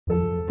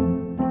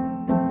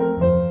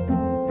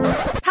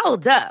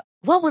Hold up.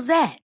 What was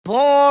that?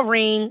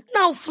 Boring.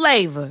 No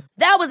flavor.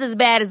 That was as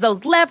bad as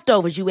those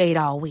leftovers you ate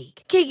all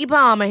week. Keke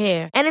Palmer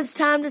here. And it's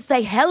time to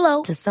say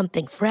hello to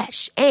something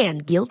fresh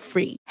and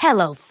guilt-free.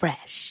 Hello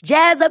Fresh.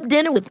 Jazz up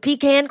dinner with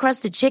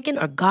pecan-crusted chicken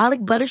or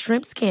garlic butter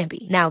shrimp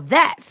scampi. Now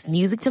that's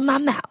music to my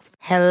mouth.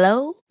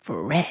 Hello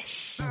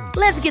Fresh.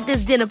 Let's get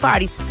this dinner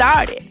party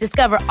started.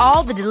 Discover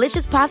all the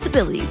delicious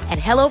possibilities at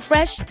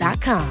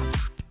hellofresh.com.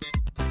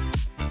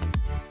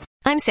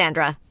 I'm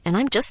Sandra, and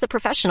I'm just the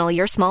professional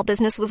your small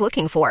business was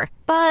looking for.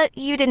 But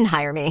you didn't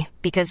hire me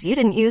because you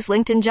didn't use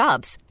LinkedIn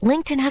Jobs.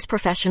 LinkedIn has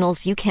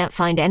professionals you can't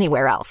find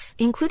anywhere else,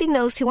 including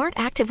those who aren't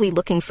actively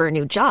looking for a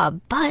new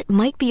job, but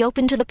might be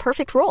open to the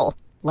perfect role,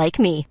 like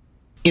me.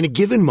 In a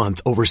given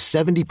month, over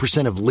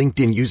 70% of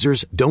LinkedIn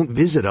users don't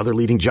visit other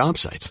leading job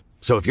sites.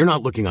 So if you're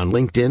not looking on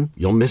LinkedIn,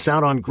 you'll miss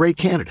out on great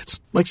candidates,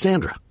 like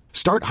Sandra.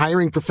 Start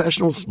hiring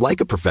professionals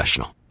like a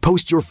professional.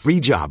 Post your free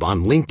job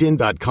on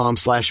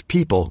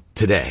linkedin.com/people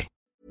today.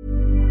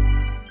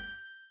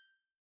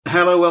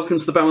 Hello, welcome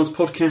to the Balance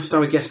Podcast.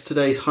 Our guest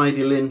today is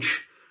Heidi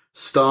Lynch,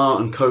 star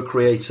and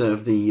co-creator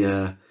of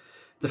the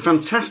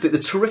fantastic, the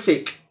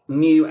terrific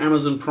new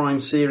Amazon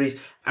Prime series,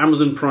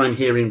 Amazon Prime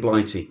here in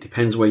Blighty.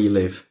 Depends where you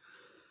live.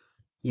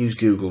 Use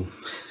Google.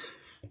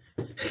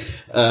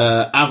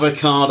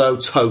 Avocado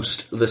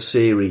Toast, the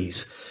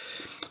series.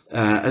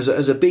 As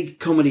a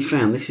big comedy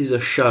fan, this is a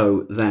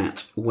show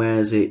that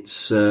wears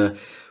its... it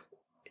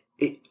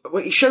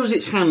shows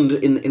its hand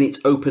in its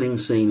opening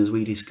scene, as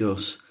we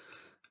discuss.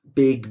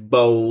 Big,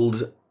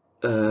 bold,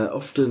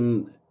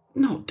 often,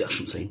 no, I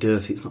shouldn't say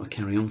dirty, it's not a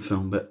carry-on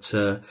film, but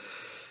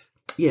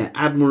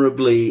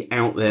admirably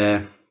out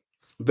there,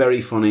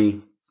 very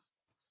funny.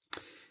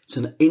 It's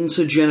an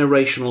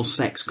intergenerational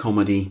sex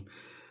comedy.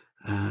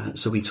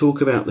 So we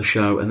talk about the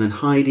show, and then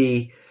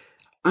Heidi,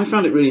 I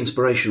found it really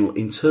inspirational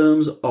in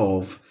terms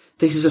of,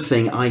 this is a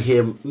thing I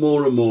hear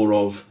more and more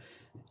of,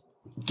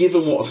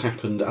 given what has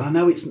happened, and I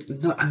know it's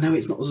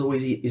not as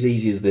always as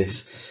easy as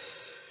this,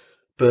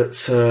 but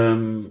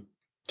her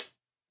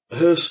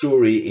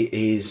story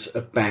is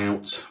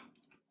about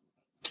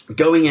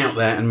going out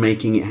there and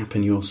making it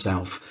happen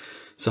yourself.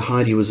 So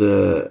Heidi was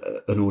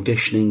an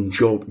auditioning,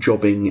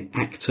 jobbing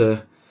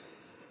actor,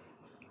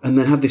 and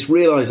then had this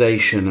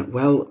realisation,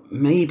 well,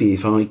 maybe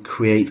if I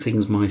create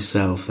things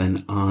myself,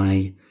 then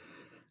I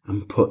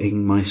am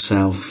putting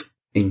myself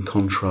in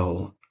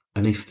control.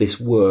 And if this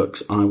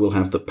works, I will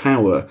have the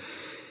power,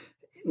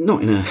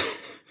 not in a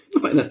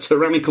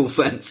tyrannical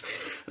sense,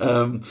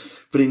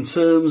 but in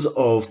terms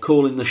of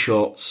calling the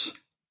shots,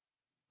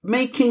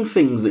 making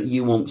things that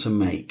you want to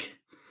make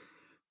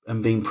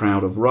and being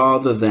proud of,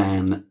 rather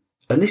than,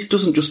 and this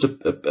isn't just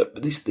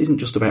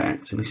about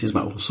acting, this is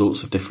about all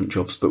sorts of different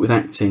jobs, but with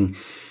acting,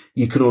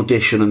 you can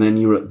audition and then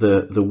you're at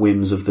the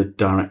whims of the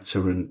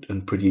director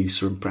and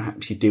producer, and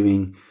perhaps you're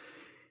doing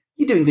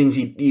things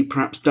you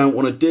perhaps don't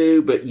want to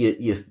do, but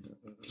you're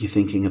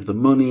thinking of the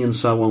money and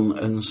so on.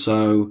 And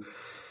so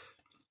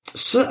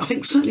I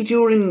think certainly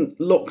during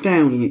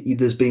lockdown,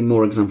 there's been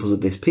more examples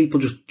of this. People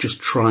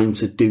just trying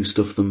to do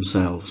stuff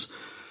themselves.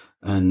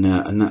 And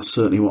that's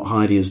certainly what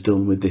Heidi has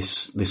done with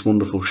this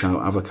wonderful show,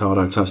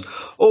 Avocado Toast.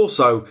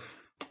 Also,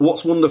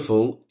 what's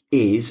wonderful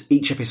is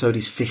each episode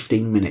is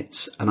 15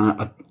 minutes. And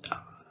I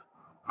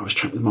was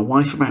chatting with my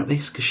wife about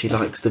this because she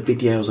likes the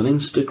videos on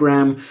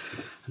Instagram.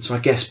 And so I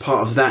guess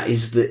part of that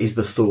is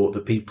the thought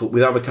that people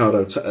with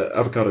avocado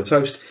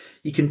toast,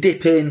 you can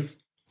dip in,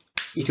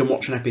 you can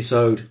watch an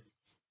episode,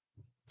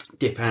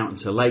 dip out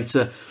until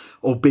later,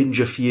 or binge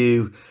a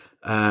few.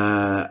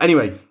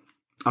 Anyway,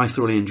 I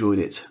thoroughly enjoyed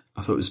it.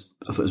 I thought it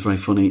was very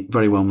funny,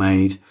 very well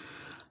made.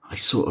 I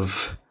sort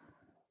of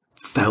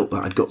felt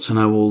that I'd got to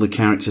know all the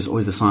characters.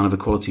 Always the sign of a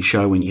quality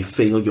show when you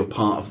feel you're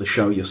part of the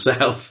show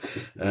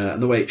yourself.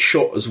 And the way it's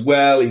shot as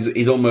well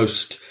is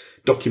almost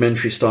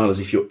documentary style, as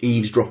if you're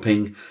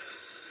eavesdropping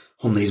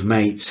on these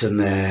mates and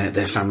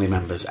their family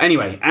members.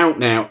 Anyway, out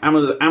now,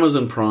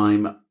 Amazon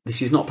Prime.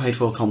 This is not paid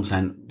for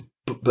content,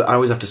 but I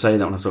always have to say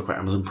that when I talk about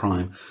Amazon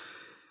Prime,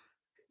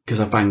 because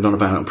I've banged on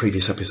about it on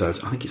previous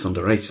episodes. I think it's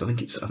underrated. I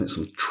think it's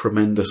some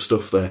tremendous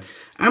stuff there.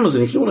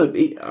 Amazon, if you want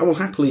to, I will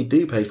happily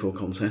do paid for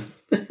content.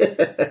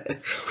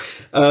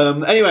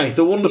 Anyway,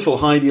 the wonderful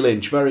Heidi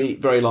Lynch, very,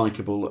 very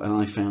likeable, and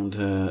I found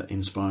her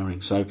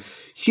inspiring. So,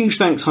 huge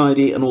thanks,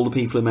 Heidi, and all the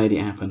people who made it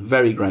happen.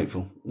 Very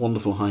grateful.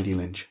 Wonderful Heidi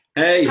Lynch.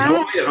 Hey, Hi. How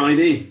are you,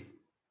 Heidi?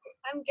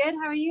 I'm good.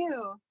 How are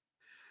you?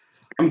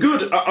 I'm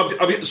good.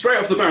 I'll be straight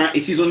off the bat.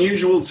 It is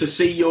unusual to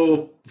see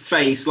your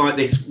face like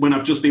this when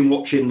I've just been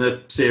watching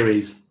the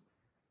series.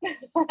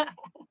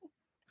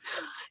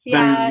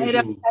 Yeah,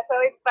 that's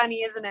always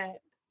funny, isn't it?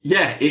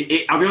 Yeah,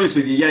 I'll be honest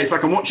with you. Yeah, it's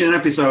like I'm watching an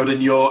episode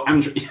and you're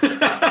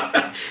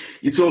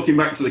you're talking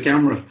back to the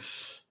camera.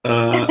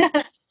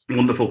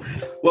 Wonderful.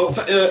 Well,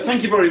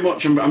 thank you very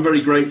much. I'm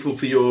very grateful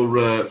for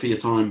your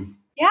time.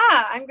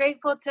 Yeah, I'm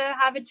grateful to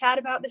have a chat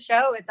about the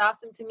show. It's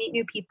awesome to meet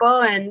new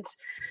people and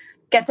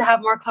get to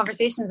have more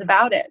conversations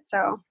about it.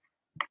 So,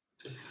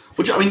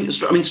 Well, I mean,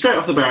 straight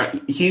off the bat,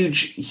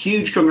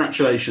 huge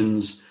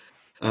congratulations.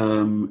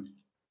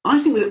 I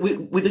think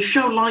with a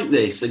show like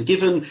this, and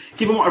given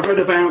what I've read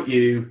about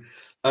you,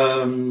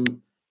 I'm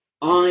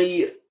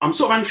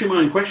sort of answering my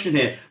own question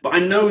here, but I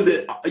know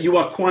that you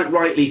are quite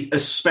rightly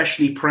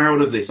especially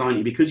proud of this, aren't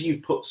you? Because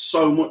you've put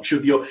so much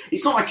of your...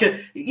 It's not like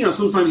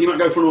sometimes you might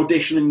go for an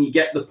audition and you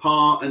get the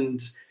part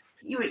and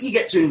you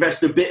get to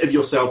invest a bit of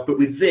yourself, but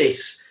with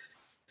this,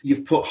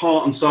 you've put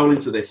heart and soul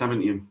into this,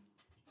 haven't you?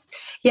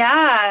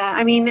 Yeah,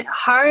 I mean,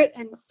 heart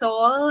and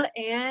soul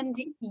and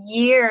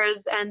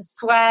years and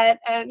sweat.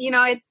 And,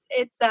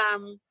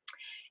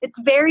 it's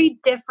very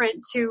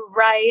different to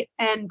write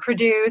and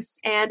produce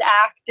and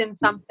act in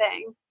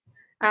something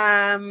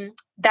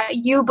that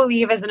you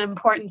believe is an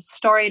important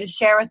story to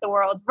share with the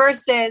world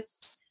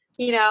versus,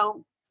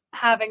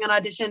 having an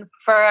audition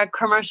for a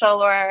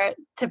commercial or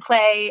to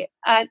play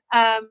a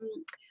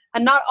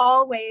not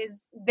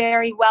always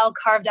very well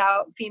carved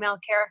out female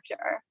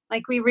character.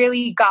 Like, we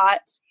really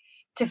got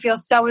to feel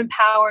so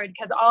empowered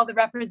because all the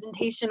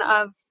representation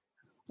of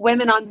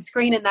women on the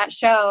screen in that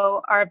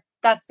show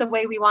that's the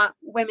way we want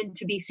women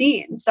to be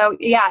seen. So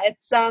yeah,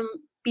 it's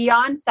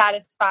beyond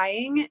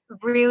satisfying,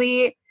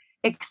 really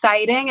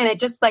exciting, and it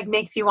just like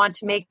makes you want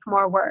to make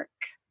more work.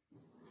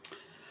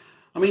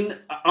 I mean,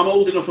 I'm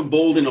old enough and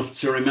bald enough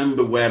to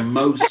remember where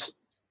most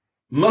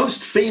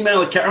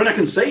female characters, I mean, I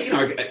can say,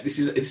 this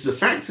is a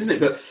fact, isn't it?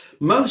 But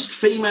most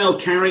female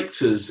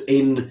characters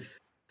in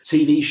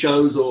TV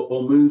shows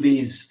or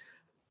movies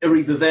are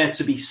either there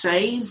to be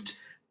saved.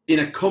 In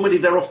a comedy,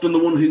 they're often the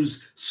one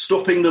who's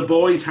stopping the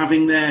boys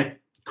having their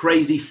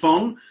crazy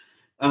fun.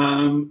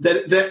 I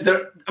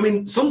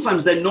mean,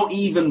 sometimes they're not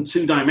even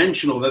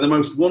two-dimensional. They're the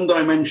most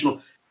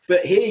one-dimensional.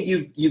 But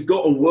here you've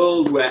got a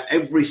world where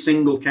every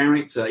single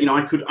character,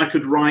 I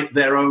could write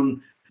their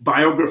own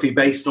biography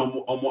based on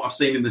what I've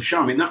seen in the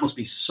show. I mean, that must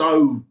be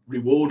so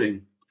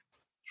rewarding.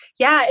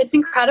 Yeah, it's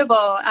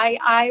incredible.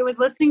 I was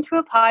listening to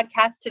a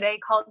podcast today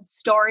called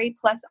Story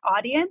Plus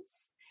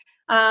Audience.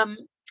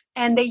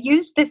 And they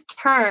used this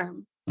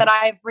term that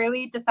I've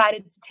really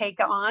decided to take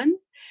on,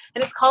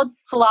 and it's called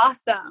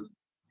Flawsome.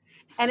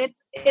 And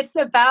it's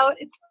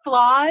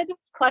flawed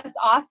plus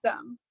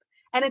awesome.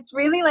 And it's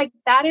really like,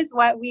 that is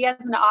what we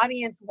as an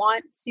audience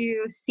want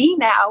to see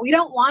now. We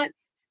don't want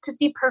to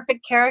see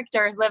perfect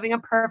characters living a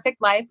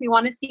perfect life. We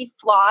want to see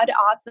flawed,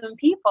 awesome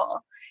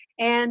people.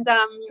 And,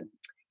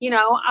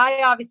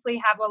 I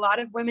obviously have a lot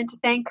of women to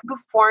thank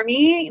before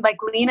me. Like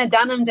Lena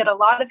Dunham did a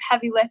lot of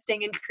heavy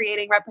lifting in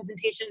creating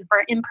representation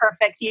for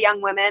imperfect young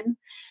women.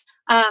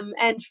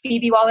 And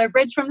Phoebe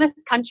Waller-Bridge from This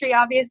Country,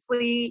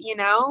 obviously,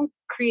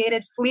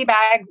 created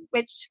Fleabag,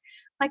 which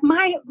like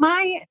my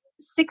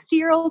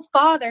 60-year-old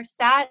father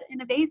sat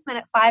in a basement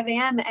at 5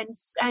 a.m.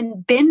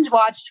 and binge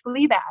watched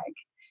Fleabag.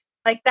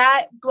 Like,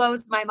 that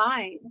blows my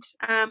mind.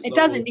 It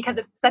doesn't, because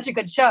it's such a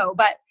good show,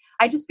 but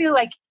I just feel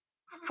like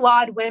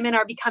flawed women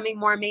are becoming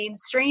more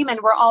mainstream, and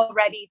we're all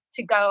ready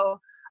to go,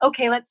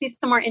 okay, let's see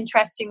some more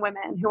interesting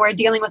women who are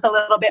dealing with a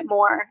little bit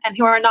more and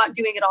who are not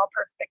doing it all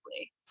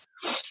perfectly.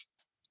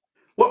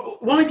 Well,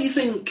 why do you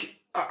think,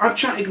 I've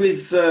chatted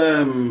with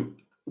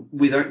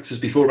actors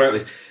before about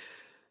this,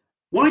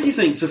 why do you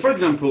think, so for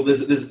example,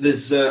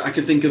 there's I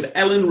can think of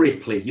Ellen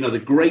Ripley, the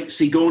great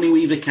Sigourney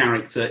Weaver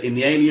character in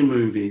the Alien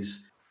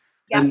movies.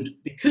 Yep. And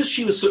because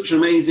she was such an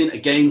amazing,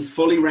 again,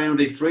 fully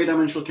rounded,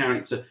 three-dimensional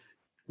character,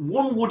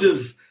 one would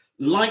have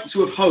liked to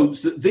have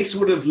hoped that this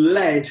would have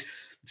led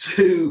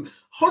to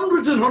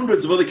hundreds and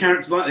hundreds of other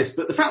characters like this.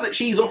 But the fact that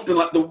she's often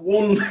like the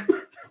one,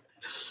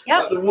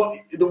 yep.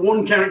 like the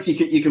one character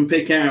you can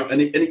pick out, and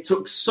it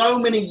took so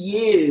many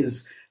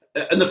years.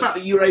 And the fact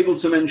that you were able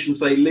to mention,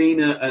 say,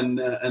 Lena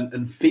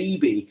and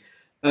Phoebe,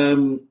 I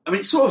mean,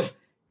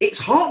 it's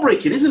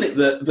heartbreaking, isn't it?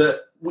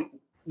 That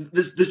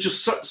there's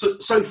just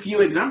so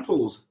few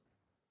examples.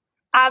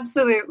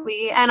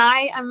 Absolutely. And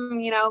I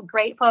am,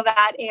 grateful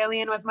that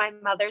Alien was my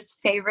mother's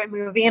favorite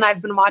movie. And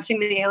I've been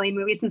watching the Alien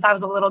movie since I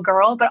was a little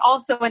girl. But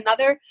also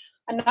another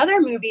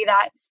movie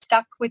that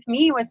stuck with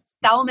me was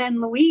Thelma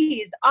and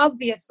Louise,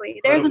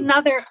 obviously. There's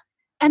another,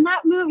 and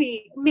that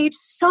movie made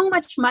so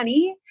much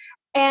money.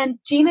 And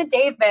Gina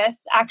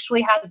Davis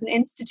actually has an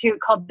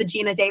institute called the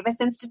Gina Davis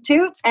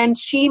Institute. And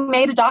she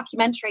made a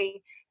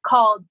documentary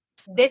called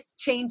This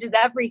Changes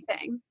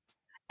Everything.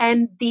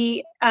 And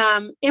the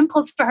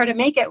impulse for her to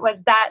make it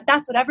was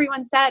that's what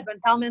everyone said when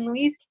Thelma and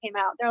Louise came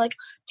out. They're like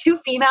two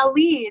female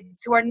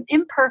leads who are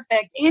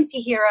imperfect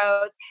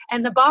anti-heroes,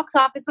 and the box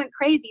office went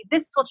crazy.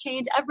 This will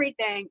change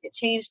everything. It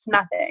changed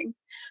nothing.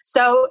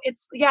 So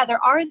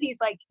there are these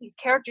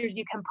characters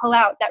you can pull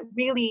out that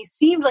really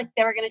seemed like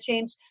they were going to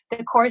change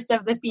the course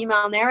of the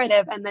female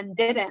narrative and then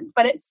didn't.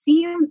 But it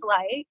seems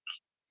like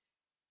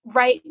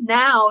right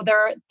now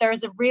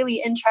there's a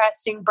really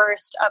interesting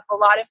burst of a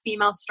lot of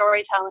female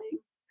storytelling.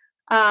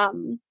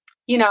 And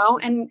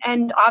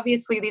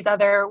obviously these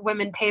other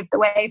women paved the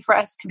way for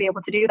us to be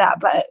able to do that.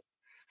 But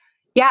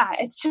yeah,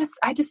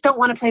 I just don't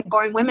want to play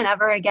boring women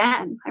ever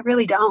again. I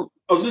really don't.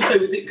 I was going to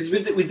say, because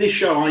with this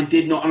show, I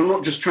did not, and I'm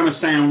not just trying to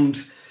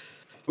sound,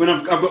 I mean,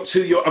 I've got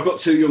two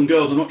young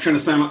girls. I'm not trying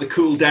to sound like the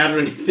cool dad or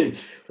anything.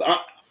 But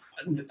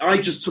I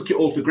just took it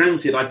all for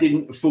granted. I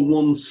didn't for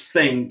once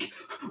think,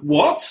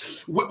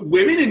 what?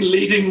 Women in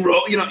leading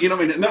role? You know what I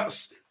mean? And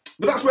that's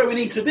where we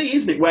need to be,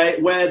 isn't it?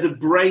 Where the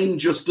brain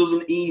just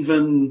doesn't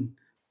even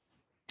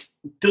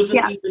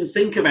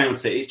think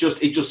about it.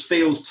 It just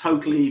feels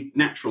totally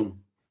natural.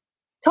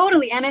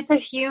 Totally. And it's a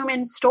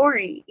human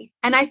story.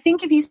 And I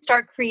think if you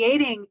start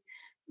creating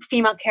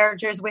female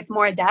characters with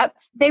more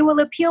depth, they will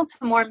appeal to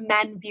more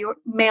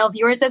male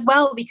viewers as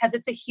well, because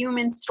it's a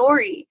human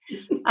story.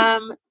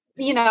 Men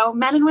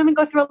and women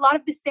go through a lot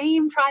of the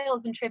same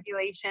trials and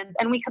tribulations,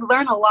 and we could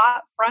learn a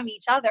lot from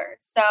each other.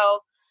 So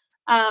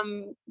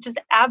just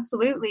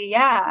absolutely,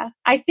 yeah.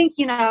 I think,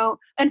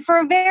 and for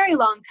a very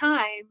long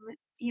time,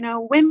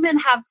 women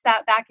have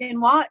sat back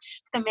and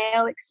watched the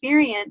male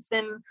experience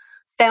in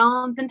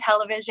films and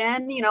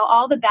television.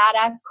 All the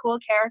badass, cool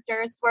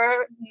characters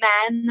were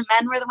men. The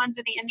men were the ones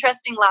with the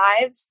interesting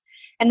lives,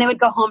 and they would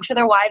go home to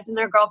their wives and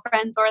their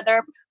girlfriends or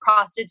their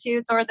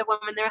prostitutes or the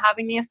woman they're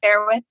having the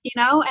affair with,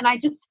 And I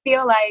just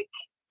feel like,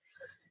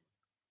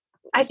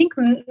 I think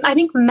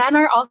men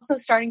are also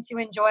starting to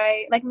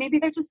enjoy, like, maybe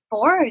they're just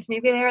bored.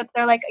 Maybe they're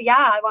like,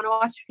 yeah, I want to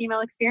watch a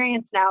female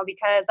experience now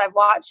because I've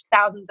watched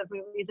thousands of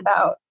movies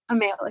about a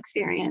male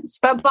experience.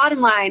 But bottom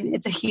line,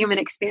 it's a human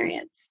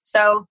experience.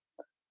 So,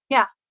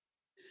 yeah.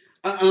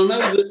 I know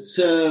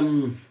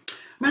that.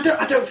 I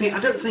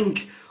don't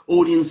think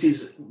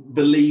audiences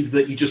believe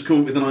that you just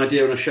come up with an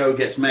idea and a show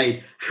gets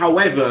made.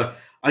 However,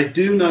 I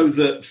do know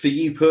that for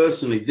you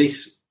personally,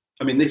 this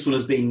one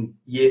has been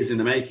years in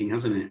the making,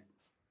 hasn't it?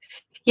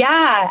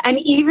 Yeah. And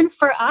even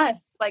for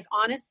us, like,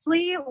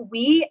 honestly,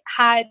 we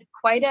had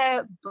quite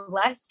a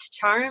blessed,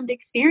 charmed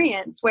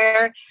experience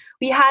where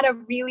we had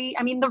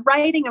the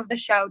writing of the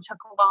show took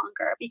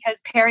longer because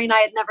Perry and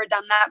I had never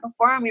done that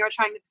before. And we were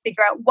trying to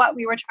figure out what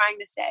we were trying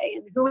to say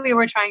and who we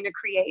were trying to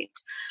create.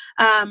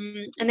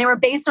 And they were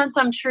based on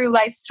some true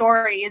life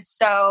stories.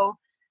 So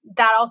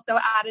that also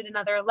added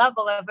another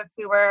level of, if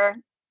we were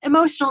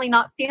emotionally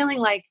not feeling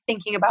like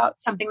thinking about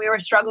something we were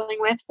struggling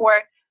with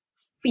for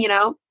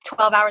 12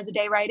 hours a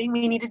day writing,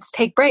 we needed to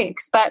take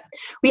breaks. But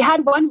we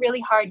had one really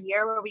hard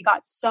year where we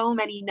got so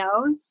many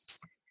no's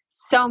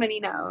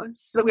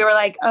that we were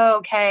like, oh,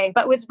 okay.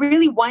 But it was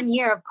really 1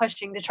 year of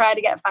pushing to try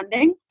to get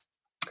funding.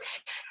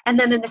 And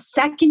then in the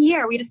second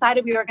year, we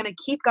decided we were going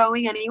to keep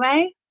going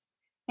anyway.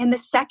 In the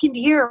second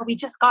year, we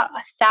just got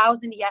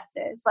 1,000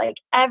 yeses. Like,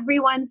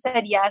 everyone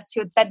said yes who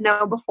had said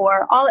no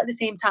before, all at the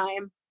same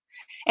time.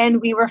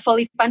 And we were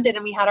fully funded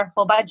and we had our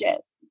full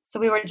budget. So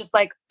we were just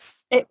like,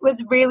 it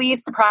was really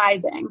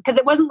surprising because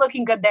it wasn't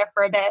looking good there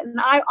for a bit. And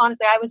I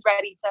was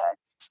ready to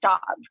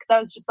stop because I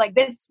was just like,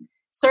 this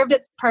served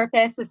its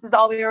purpose. This is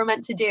all we were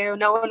meant to do.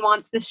 No one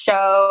wants this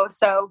show.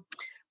 So,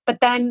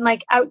 but then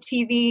like Out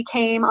TV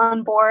came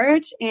on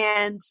board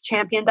and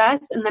championed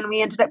us. And then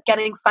we ended up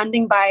getting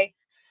funding by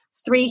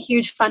 3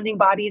 huge funding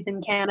bodies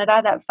in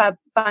Canada that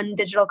fund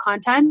digital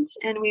content.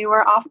 And we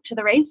were off to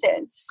the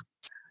races.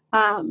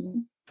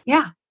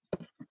 Yeah.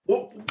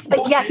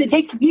 But yes, it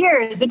takes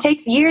years. It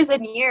takes years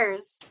and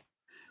years.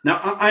 Now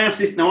I ask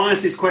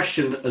this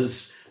question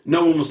as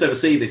no one must ever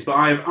see this, but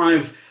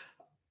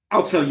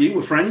I'll tell you,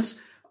 we're friends.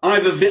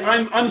 I'm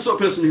the sort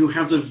of person who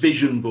has a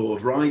vision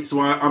board, right? So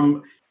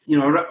I'm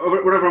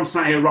wherever I'm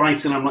sat here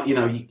writing, I'm like,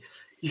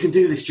 you can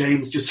do this,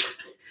 James. Just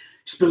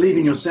believe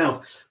in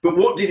yourself. But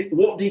what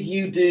did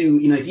you do?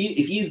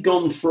 If you've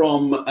gone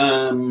from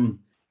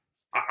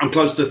I'm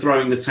close to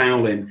throwing the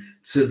towel in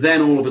to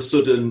then all of a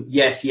sudden,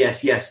 yes.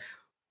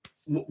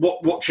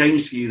 What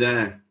changed for you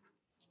there?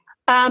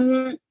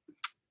 For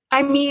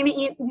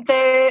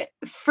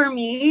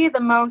me, the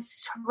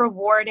most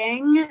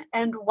rewarding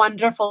and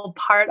wonderful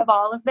part of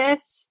all of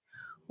this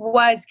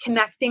was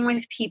connecting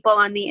with people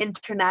on the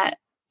internet.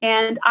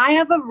 And I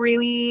have a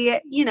really,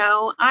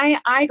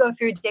 I go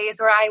through days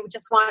where I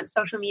just want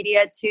social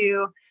media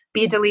to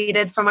be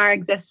deleted from our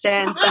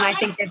existence. And I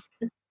think it's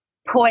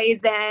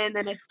poison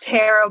and it's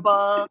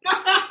terrible.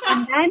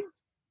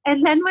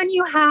 And then when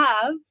you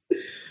have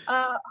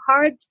a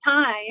hard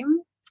time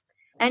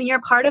and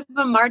you're part of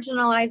a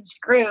marginalized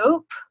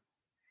group,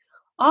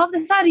 all of a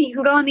sudden you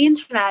can go on the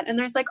internet and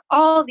there's like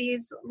all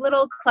these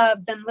little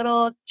clubs and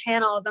little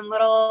channels and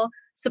little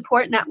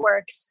support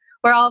networks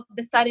where all of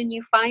a sudden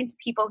you find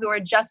people who are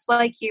just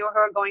like you, who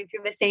are going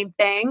through the same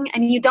thing.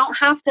 And you don't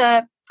have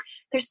to,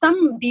 there's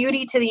some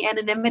beauty to the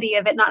anonymity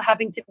of it not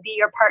having to be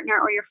your partner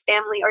or your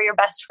family or your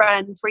best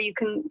friends, where you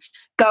can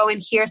go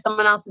and hear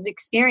someone else's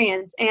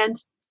experience. And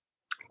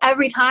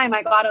every time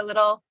I got a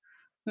little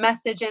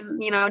message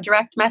and,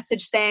 direct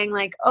message saying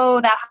like,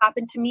 oh, that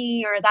happened to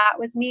me, or that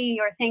was me,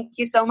 or thank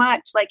you so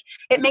much. Like,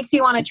 it makes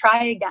you want to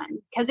try again,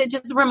 because it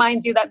just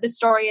reminds you that the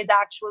story is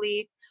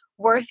actually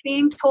worth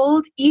being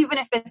told, even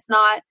if it's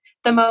not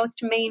the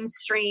most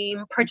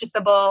mainstream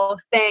purchasable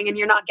thing and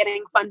you're not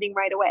getting funding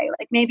right away.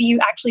 Like, maybe you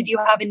actually do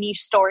have a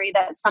niche story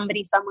that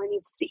somebody somewhere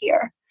needs to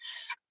hear.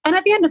 And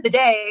at the end of the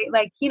day,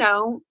 like, you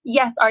know,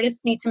 yes,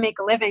 artists need to make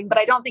a living, but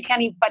I don't think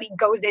anybody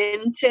goes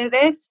into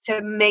this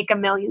to make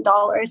 $1 million.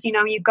 You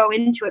know, you go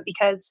into it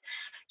because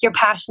you're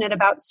passionate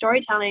about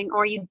storytelling,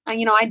 or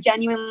I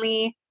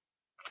genuinely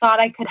thought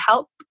I could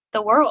help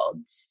the world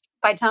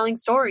by telling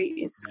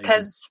stories.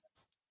 Because,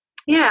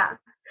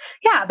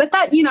 but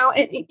that, you know,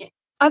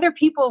 other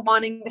people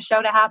wanting the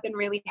show to happen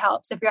really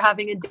helps if you're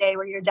having a day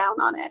where you're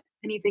down on it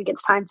and you think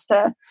it's time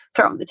to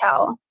throw in the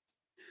towel.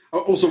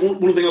 Also,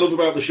 one thing I love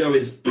about the show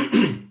is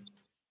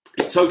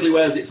it totally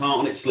wears its heart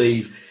on its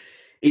sleeve.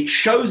 It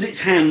shows its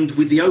hand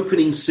with the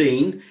opening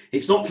scene.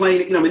 It's not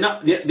playing, you know, I mean,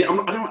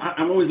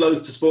 I'm always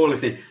loath to spoil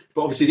anything,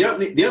 but obviously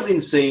the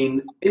opening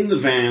scene in the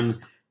van,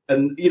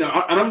 and, you know,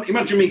 I don't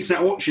imagine me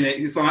sat watching it.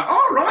 It's like,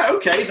 oh, right,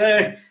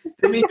 okay,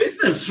 they mean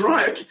business,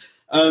 right?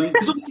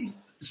 Because obviously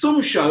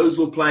some shows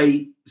will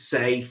play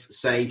safe,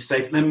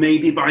 and then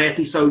maybe by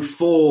episode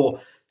 4,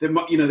 they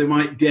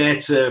might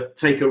dare to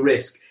take a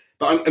risk.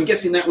 But I'm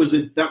guessing that was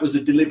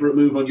a deliberate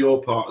move on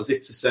your part, as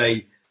if to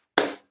say,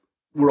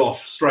 we're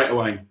off straight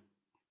away.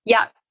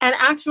 Yeah. And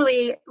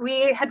actually,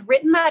 we had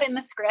written that in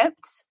the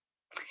script.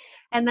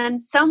 And then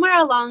somewhere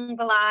along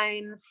the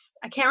lines,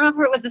 I can't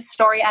remember if it was a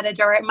story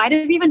editor, it might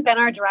have even been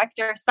our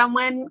director,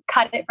 someone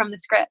cut it from the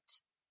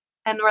script.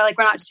 And we're like,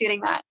 we're not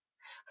shooting that.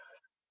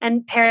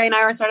 And Perry and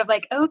I were sort of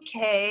like,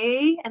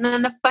 okay. And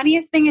then the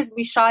funniest thing is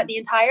we shot the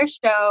entire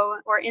show.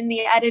 We're in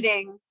the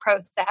editing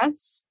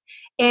process.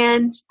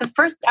 And the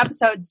first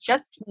episode's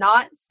just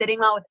not sitting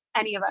well with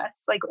any of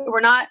us. Like,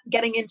 we're not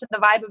getting into the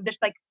vibe of this.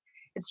 Like,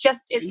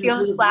 it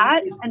feels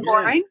flat and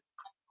boring.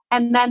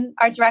 And then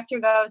our director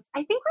goes,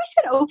 I think we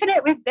should open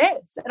it with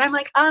this. And I'm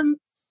like,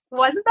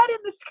 wasn't that in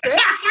the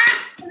script?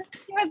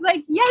 He was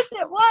like, yes,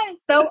 it was.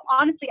 So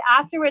honestly,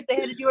 afterwards, they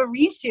had to do a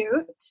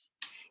reshoot.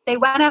 They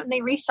went out and they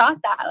reshot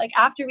that. Like,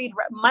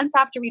 months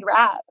after we'd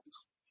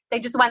wrapped, they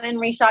just went and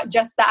reshot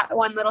just that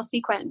one little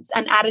sequence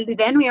and added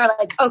it in. We were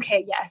like,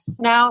 okay, yes,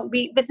 now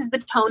this is the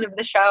tone of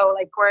the show.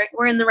 Like,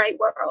 we're in the right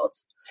world.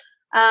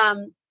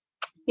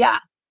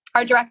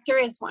 Our director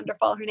is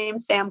wonderful. Her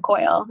name's Sam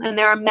Coyle. And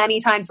there are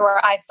many times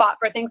where I fought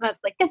for things and I was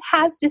like, this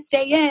has to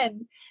stay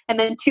in. And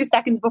then 2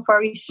 seconds before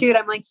we shoot,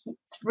 I'm like,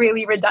 it's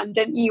really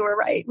redundant. You were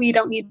right. We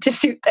don't need to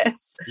shoot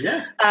this.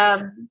 Yeah.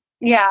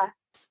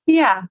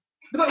 Yeah.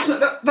 But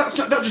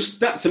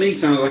that to me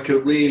sounds like a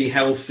really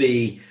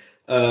healthy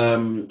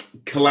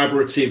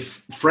collaborative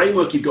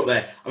framework you've got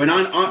there. I mean,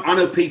 I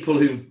know people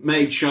who've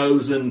made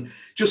shows and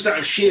just out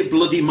of sheer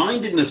bloody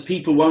mindedness,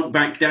 people won't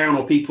back down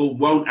or people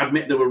won't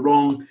admit they were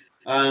wrong.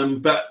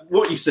 But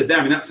what you said there,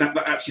 I mean,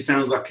 that actually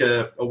sounds like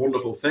a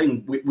wonderful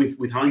thing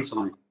with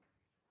hindsight.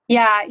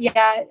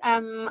 Yeah.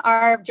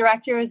 Our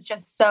director is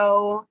just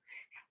so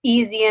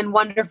easy and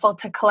wonderful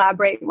to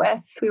collaborate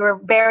with. We were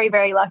very,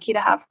 very lucky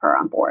to have her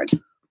on board.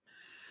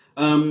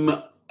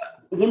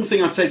 One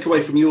thing I take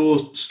away from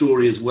your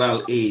story as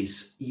well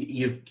is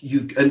you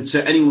and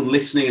to anyone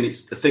listening, and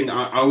it's the thing that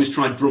I always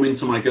try and drum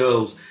into my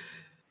girls,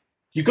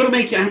 you've got to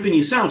make it happen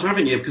yourself,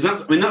 haven't you? Because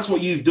that's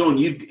what you've done.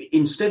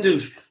 Instead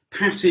of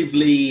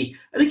passively,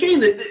 and again,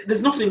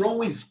 there's nothing wrong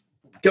with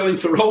going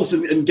for roles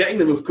and getting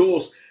them, of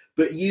course,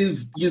 but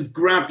you've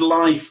grabbed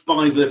life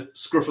by the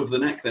scruff of the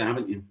neck there,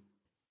 haven't you?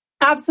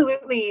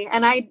 Absolutely.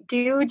 And I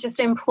do just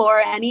implore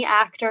any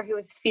actor who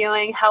is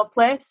feeling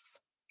helpless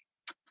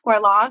or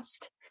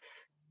lost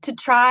to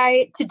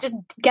try to just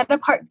get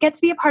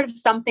to be a part of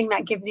something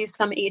that gives you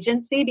some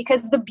agency,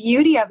 because the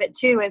beauty of it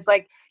too is,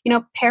 like, you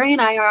know, Perry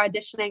and I are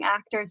auditioning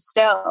actors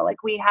still.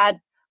 Like, we had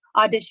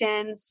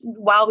auditions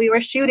while we were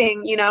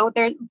shooting, you know,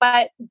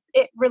 but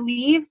it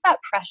relieves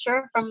that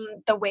pressure from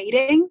the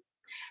waiting,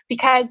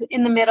 because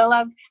in the middle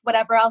of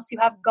whatever else you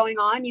have going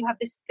on, you have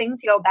this thing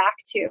to go back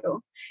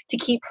to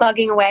keep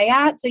plugging away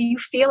at. So you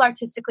feel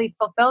artistically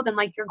fulfilled and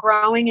like you're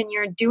growing and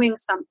you're doing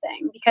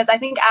something, because I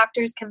think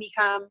actors can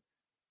become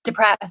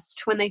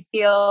depressed when they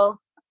feel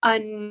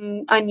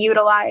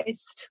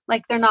unutilized,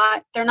 like they're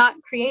not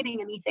creating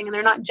anything and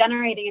they're not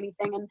generating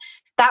anything. And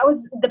that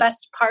was the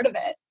best part of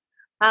it.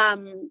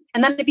 And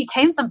then it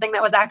became something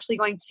that was actually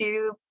going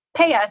to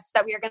pay us,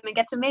 that we were going to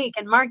get to make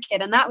and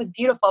market. And that was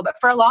beautiful. But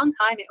for a long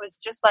time, it was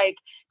just like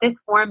this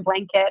warm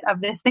blanket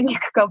of this thing you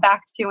could go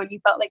back to when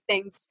you felt like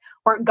things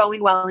weren't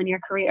going well in your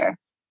career.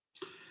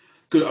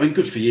 Good. I mean,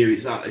 good for you.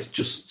 It's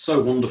just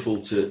so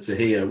wonderful to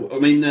hear. I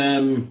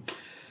mean,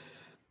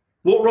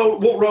 what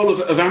role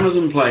of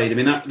Amazon played? I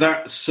mean,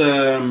 that's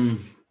a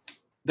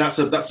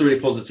really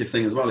positive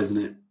thing as well, isn't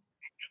it?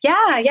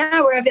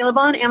 Yeah, we're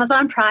available on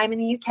Amazon Prime in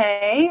the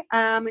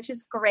UK, which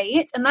is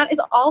great. And that is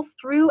all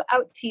through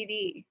Out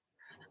TV.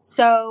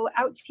 So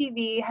Out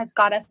TV has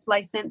got us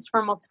licensed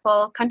for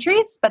multiple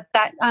countries, but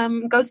that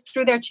goes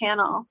through their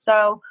channel.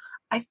 So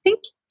I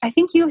think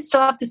you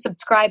still have to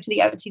subscribe to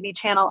the Out TV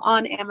channel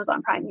on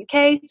Amazon Prime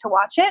UK to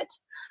watch it.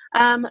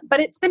 But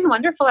it's been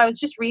wonderful. I was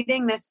just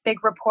reading this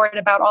big report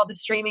about all the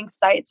streaming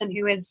sites and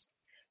who is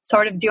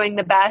sort of doing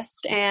the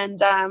best, and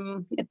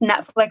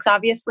Netflix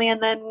obviously,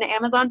 and then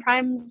Amazon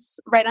Prime's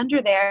right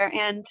under there.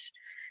 And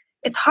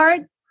it's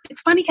hard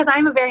it's funny because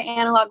I'm a very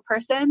analog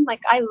person.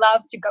 Like, I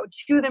love to go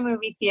to the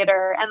movie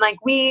theater, and like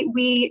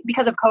we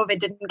because of COVID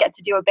didn't get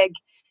to do a big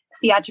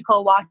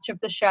theatrical watch of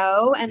the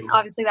show, and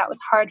obviously that was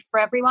hard for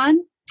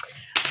everyone.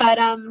 But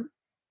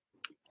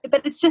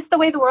it's just the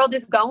way the world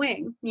is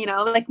going, you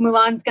know, like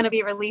Mulan's going to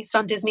be released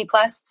on Disney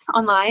Plus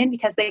online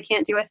because they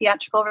can't do a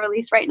theatrical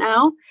release right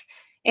now.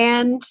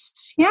 And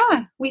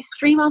yeah, we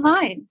stream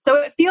online.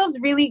 So it feels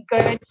really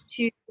good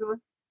to, you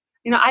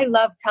know, I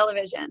love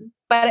television,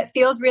 but it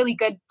feels really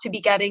good to be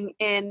getting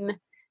in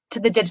to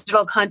the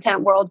digital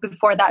content world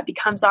before that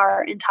becomes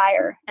our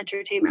entire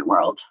entertainment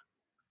world.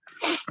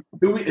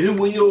 Who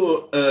were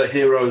your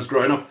heroes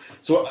growing up?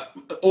 So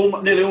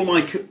nearly all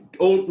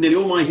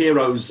my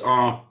heroes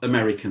are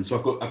American.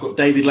 So I've got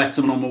David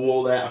Letterman on my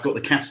wall there. I've got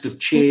the cast of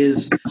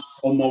Cheers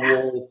on my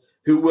wall.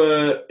 Who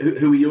were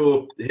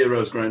your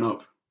heroes growing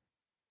up?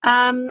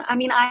 I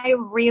mean, I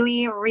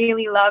really,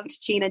 really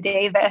loved Gina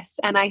Davis,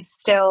 and I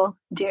still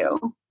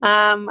do.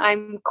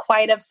 I'm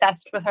quite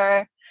obsessed with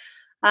her.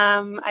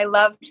 I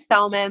loved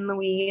Thelma and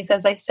Louise,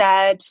 as I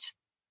said.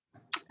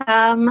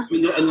 Long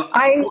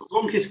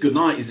Kiss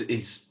Goodnight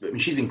is I mean,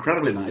 she's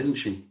incredible in that, isn't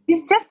she?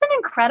 She's just an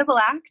incredible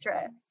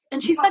actress,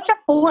 and she's such a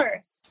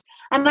force.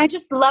 And I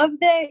just love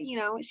that, you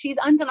know, she's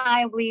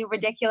undeniably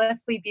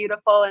ridiculously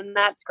beautiful, and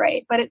that's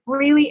great. But it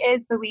really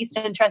is the least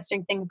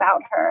interesting thing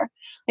about her.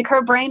 Like,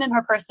 her brain and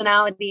her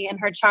personality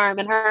and her charm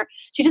and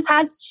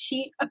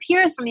she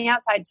appears from the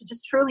outside to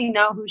just truly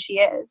know who she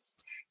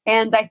is.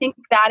 And I think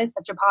that is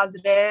such a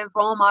positive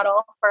role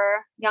model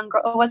for young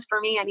girls. It was for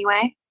me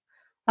anyway.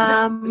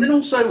 And then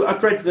also,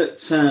 I've read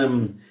that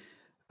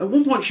at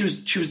one point she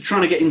was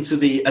trying to get into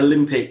the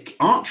Olympic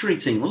archery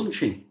team, wasn't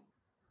she?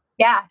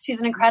 Yeah, she's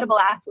an incredible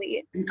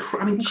athlete.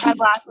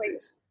 Incredible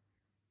athlete.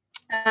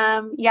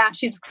 Yeah,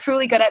 she's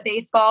truly good at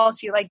baseball.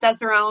 She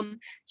does her own.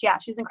 Yeah,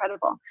 she's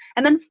incredible.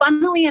 And then,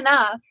 funnily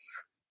enough,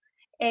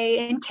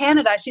 in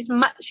Canada, she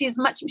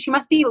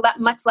must be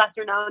much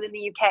lesser known in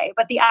the UK.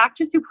 But the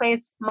actress who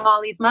plays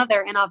Molly's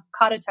mother in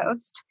Avocado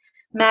Toast,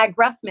 Meg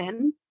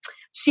Ruffman,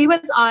 she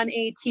was on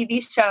a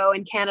TV show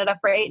in Canada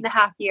for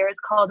 8.5 years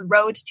called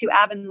Road to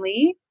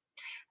Avonlea.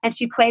 And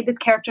she played this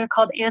character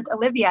called Aunt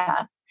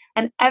Olivia.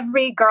 And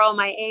every girl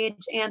my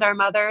age and our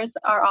mothers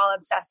are all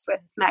obsessed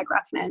with Meg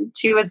Ruffman.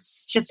 She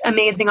was just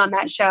amazing on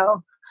that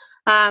show.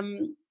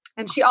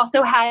 And she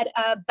also had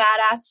a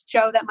badass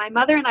show that my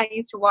mother and I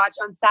used to watch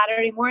on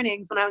Saturday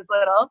mornings when I was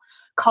little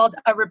called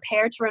A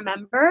Repair to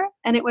Remember.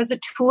 And it was a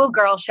tool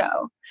girl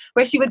show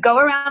where she would go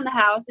around the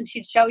house and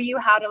she'd show you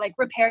how to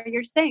repair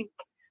your sink.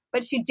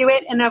 But she'd do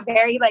it in a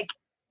very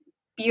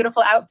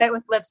beautiful outfit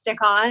with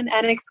lipstick on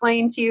and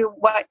explain to you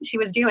what she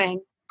was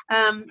doing.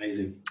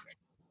 Amazing.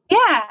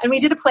 Yeah, and we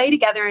did a play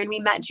together, and we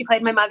met. And she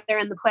played my mother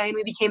in the play, and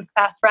we became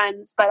fast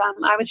friends. But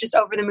I was just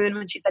over the moon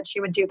when she said she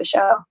would do the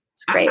show.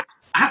 It's great.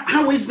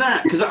 How is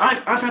that? Because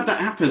I've had that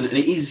happen, and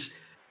it is.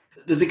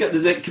 There's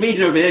a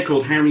comedian over here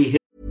called Harry Hill.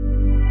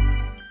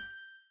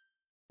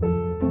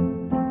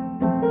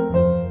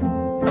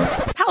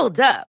 Hold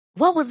up.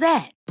 What was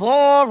that?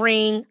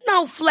 Boring.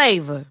 No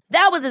flavor.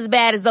 That was as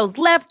bad as those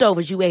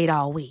leftovers you ate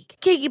all week.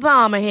 Keke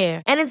Palmer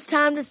here. And it's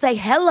time to say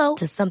hello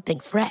to something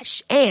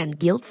fresh and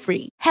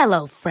guilt-free.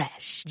 Hello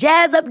Fresh.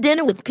 Jazz up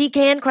dinner with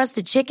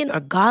pecan-crusted chicken or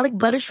garlic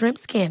butter shrimp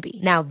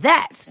scampi. Now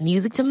that's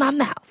music to my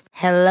mouth.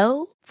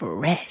 Hello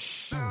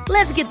Fresh.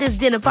 Let's get this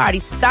dinner party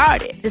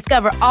started.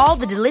 Discover all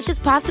the delicious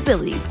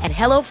possibilities at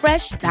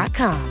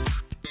HelloFresh.com.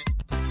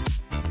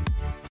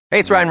 Hey,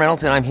 it's Ryan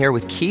Reynolds, and I'm here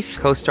with Keith,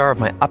 co-star of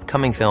my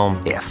upcoming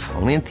film, If,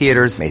 only in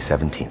theaters May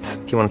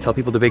 17th. Do you want to tell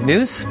people the big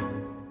news?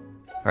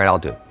 All right, I'll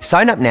do it.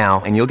 Sign up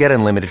now and you'll get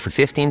unlimited for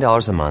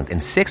 $15 a month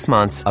and 6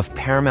 months of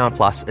Paramount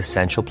Plus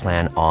Essential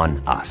Plan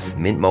on us.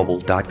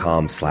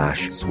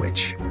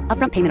 MintMobile.com/switch.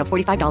 Upfront payment of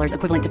 $45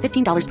 equivalent to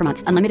 $15 per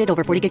month. Unlimited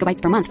over 40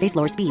 gigabytes per month. Face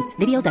lower speeds.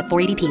 Videos at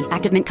 480p.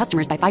 Active Mint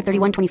customers by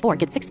 531.24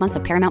 get 6 months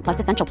of Paramount Plus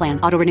Essential Plan.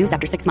 Auto renews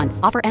after 6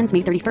 months. Offer ends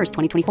May 31st,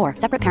 2024.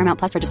 Separate Paramount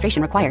Plus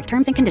registration required.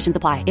 Terms and conditions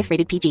apply if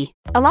rated PG.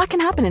 A lot can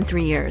happen in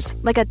 3 years.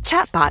 Like a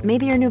chatbot may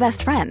be your new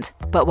best friend.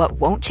 But what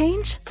won't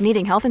change?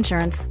 Needing health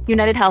insurance.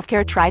 United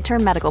Healthcare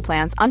Tri-Term Medical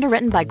Plans,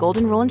 underwritten by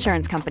Golden Rule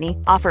Insurance Company,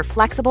 offer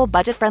flexible,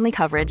 budget-friendly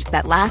coverage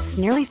that lasts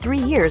nearly 3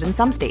 years in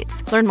some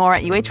states. Learn more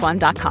at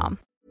uh1.com.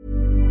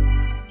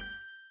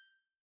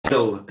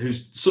 Phil,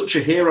 who's such a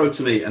hero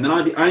to me, and then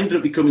I ended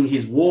up becoming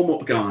his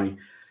warm-up guy.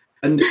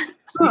 And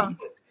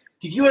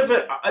did you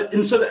ever?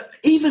 And so that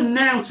even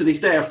now, to this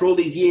day, after all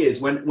these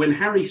years, when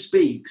Harry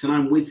speaks and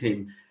I'm with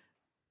him,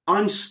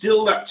 I'm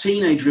still that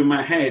teenager in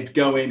my head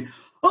going,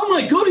 "Oh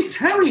my God, it's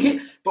Harry!"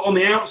 But on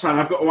the outside,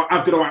 I've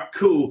got to act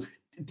cool.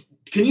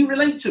 Can you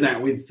relate to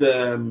that with?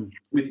 I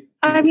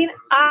mean,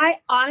 I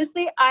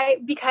honestly,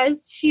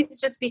 because she's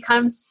just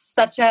become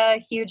such a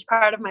huge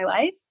part of my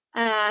life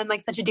and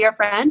such a dear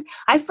friend,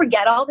 I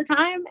forget all the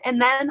time. And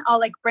then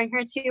I'll bring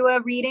her to a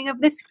reading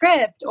of the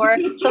script, or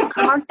she'll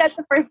come on set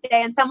the first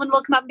day and someone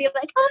will come up and be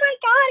like, "Oh my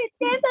God,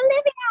 it's Aunt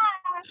Olivia."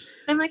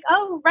 And I'm like,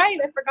 "Oh, right,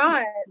 I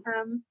forgot."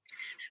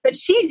 But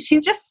she's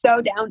just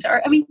so down to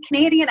earth. I mean,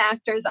 Canadian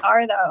actors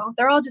are, though.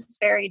 They're all just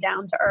very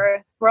down to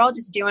earth. We're all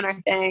just doing our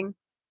thing.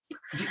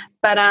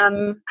 But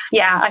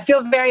yeah, I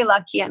feel very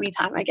lucky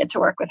anytime I get to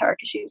work with her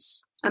because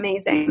she's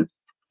amazing.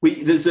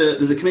 There's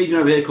a comedian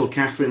over here called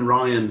Catherine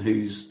Ryan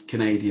who's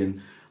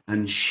Canadian,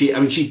 and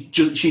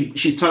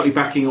she's totally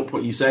backing up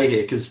what you say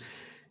here, because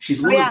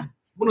she's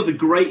one of the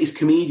greatest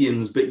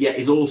comedians, but yet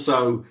is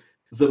also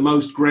the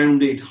most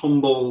grounded,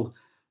 humble,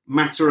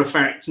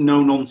 matter-of-fact,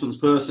 no-nonsense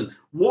person.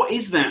 What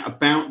is that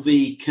about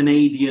the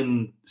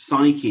Canadian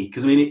psyche?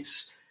 Because, I mean,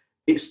 it's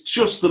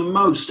just the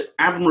most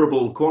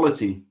admirable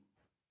quality.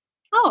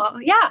 Oh,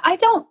 yeah. I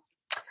don't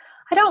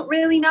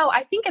really know.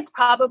 I think it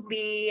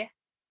probably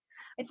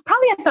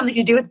has something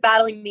to do with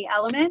battling the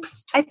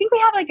elements. I think we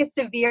have like a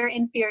severe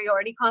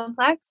inferiority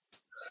complex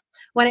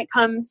when it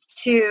comes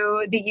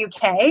to the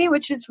UK,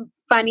 which is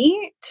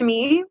funny to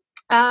me.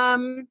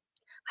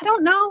 I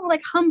don't know,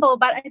 like humble,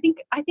 but I think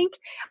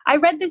I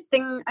read this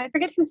thing. I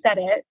forget who said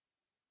it.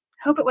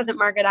 I hope it wasn't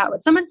Margaret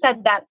Atwood. Someone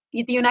said that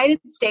the United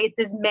States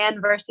is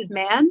man versus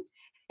man,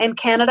 and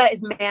Canada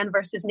is man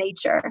versus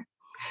nature.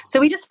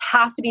 So we just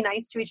have to be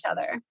nice to each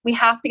other. We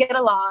have to get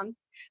along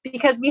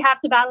because we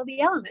have to battle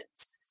the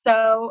elements.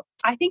 So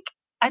I think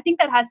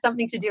that has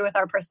something to do with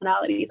our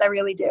personalities. I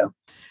really do.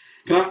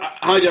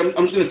 Heidi, I'm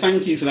just going to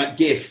thank you for that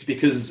gift,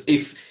 because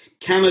if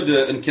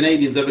Canada and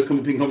Canadians ever come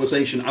up in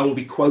conversation, I will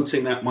be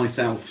quoting that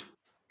myself.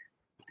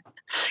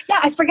 Yeah,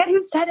 I forget who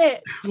said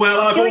it.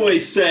 Well, I've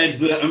always said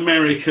that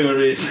America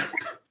is.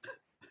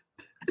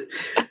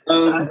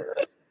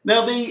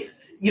 Now the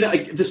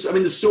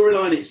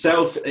storyline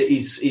itself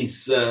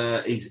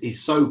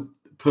is so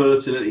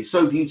pertinent. It's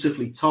so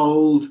beautifully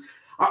told.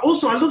 I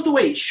love the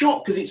way it's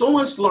shot, because it's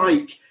almost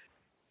like,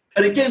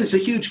 and again, it's a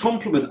huge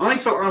compliment. I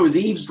felt I was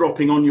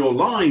eavesdropping on your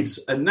lives,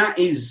 and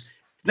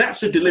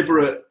that's a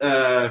deliberate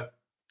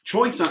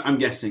choice, I'm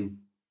guessing.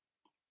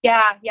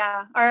 Yeah.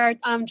 Our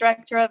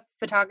director of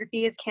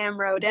photography is Cam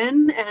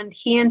Roden, and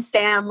he and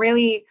Sam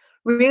really,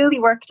 really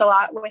worked a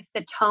lot with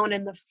the tone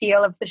and the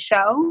feel of the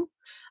show,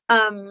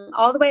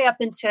 all the way up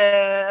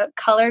into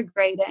color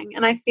grading.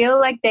 And I feel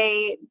like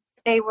they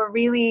were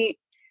really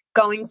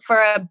going for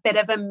a bit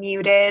of a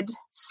muted,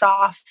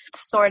 soft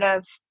sort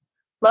of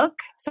look.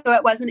 So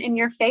it wasn't in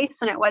your face,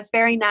 and it was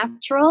very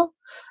natural.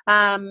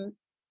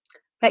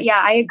 But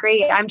yeah, I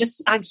agree. I'm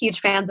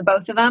huge fans of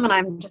both of them, and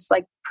I'm just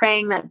like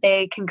praying that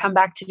they can come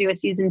back to do a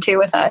season 2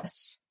 with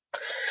us.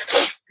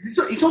 It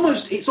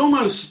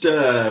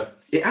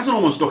has an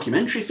almost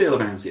documentary feel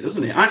about it,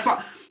 doesn't it? I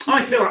feel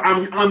like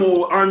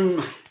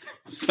I'm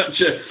such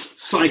a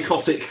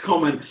psychotic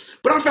comment,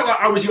 but I felt like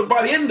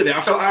by the end of it,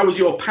 I felt like I was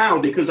your pal,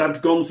 because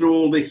I'd gone through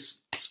all this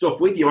stuff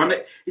with you.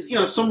 And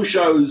some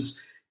shows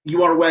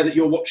you are aware that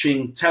you're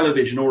watching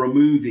television or a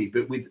movie,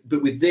 but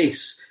with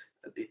this,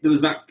 there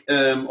was that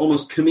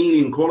almost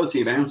chameleon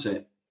quality about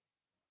it.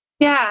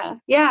 Yeah.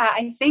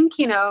 I think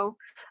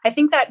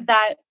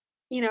that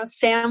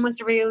Sam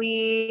was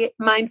really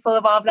mindful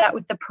of all of that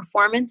with the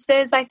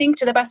performances, I think,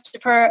 to the best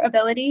of her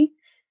ability.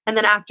 And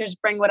then actors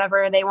bring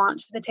whatever they want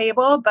to the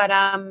table. But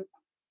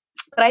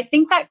I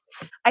think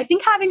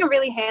having a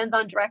really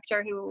hands-on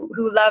director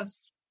who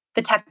loves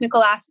the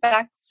technical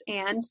aspects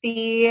and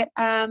the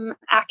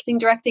acting,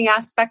 directing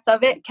aspects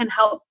of it can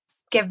help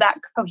give that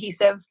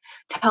cohesive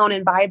tone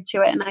and vibe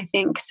to it. And I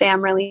think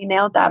Sam really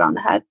nailed that on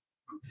the head.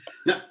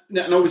 Now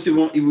obviously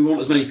we want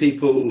as many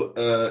people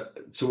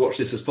to watch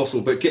this as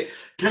possible, but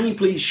can you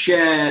please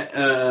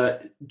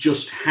share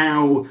just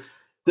how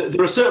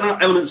there are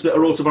certain elements that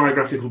are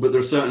autobiographical, but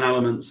there are certain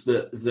elements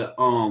that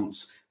aren't.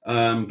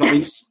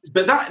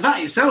 But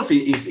that itself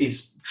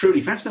is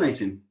truly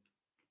fascinating.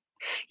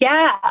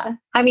 Yeah.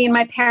 I mean,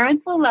 my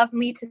parents will love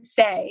me to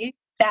say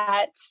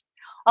that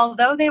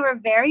although they were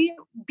very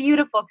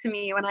beautiful to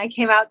me when I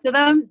came out to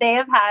them, they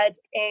have had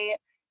a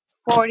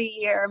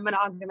 40-year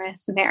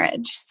monogamous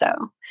marriage. So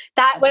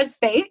that was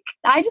fake.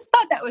 I just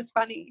thought that was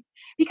funny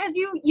because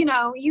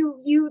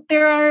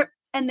there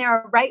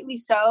are rightly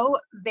so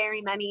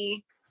very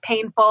many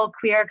painful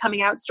queer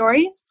coming out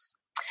stories.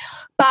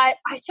 But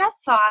I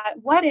just thought,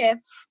 what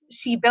if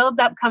she builds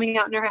up coming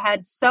out in her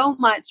head so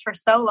much for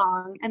so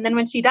long, and then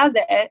when she does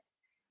it,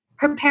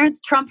 her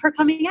parents trump her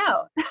coming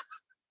out.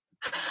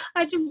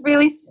 That just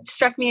really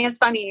struck me as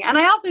funny. And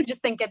I also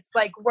just think it's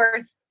like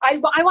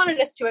I wanted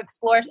us to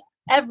explore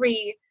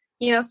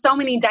so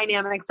many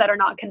dynamics that are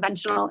not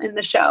conventional in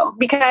the show,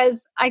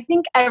 because I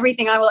think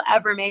everything I will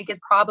ever make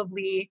is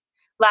probably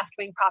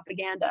left-wing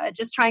propaganda,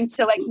 just trying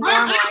to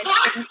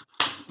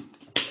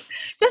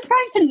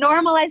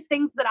normalize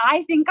things that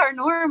I think are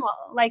normal.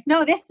 Like,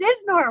 no, this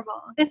is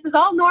normal. This is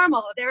all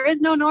normal. There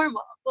is no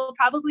normal. Will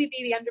probably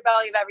be the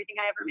underbelly of everything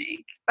I ever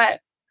make.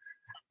 But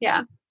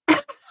yeah.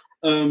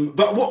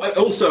 But what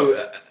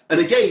also, and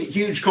again,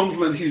 huge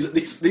compliment.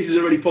 This is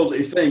a really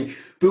positive thing.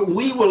 But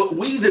we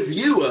the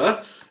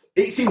viewer,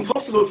 it's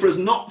impossible for us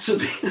not to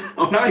be.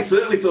 I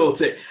certainly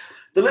thought it.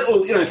 The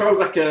little, if I was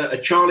like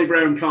a Charlie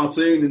Brown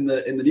cartoon in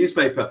the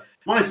newspaper,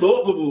 my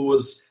thought bubble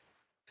was,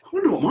 I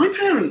wonder what my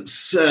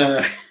parents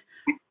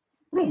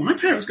what my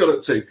parents got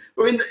up to.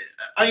 I mean,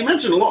 I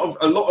imagine a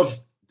lot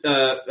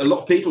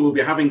of people will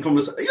be having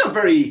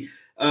very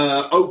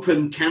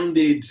open,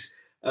 candid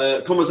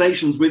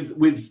conversations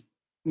with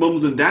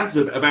mums and dads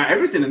about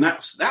everything, and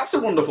that's a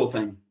wonderful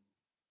thing.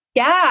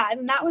 Yeah,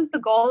 and that was the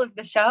goal of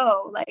the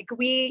show. Like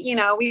we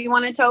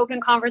wanted to open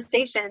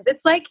conversations.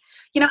 It's like,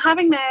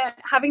 having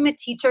the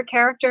teacher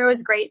character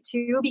was great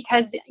too,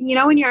 because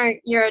when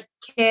you're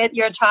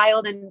a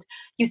child and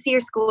you see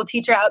your school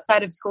teacher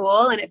outside of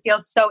school, and it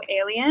feels so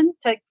alien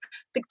to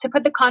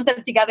put the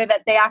concept together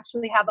that they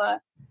actually have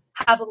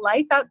a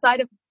life outside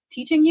of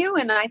teaching you.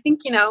 And I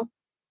think,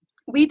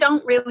 we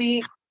don't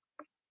really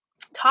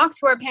talk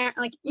to our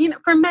parents,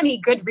 for many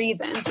good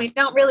reasons. We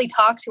don't really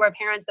talk to our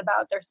parents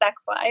about their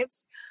sex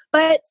lives.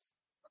 But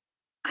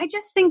I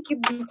just think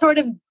sort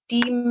of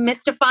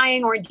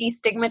demystifying or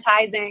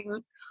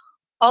destigmatizing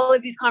all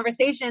of these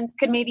conversations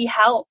could maybe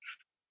help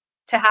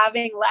to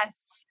having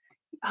less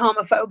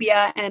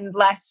homophobia and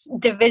less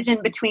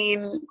division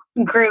between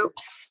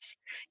groups.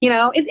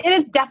 It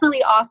is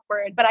definitely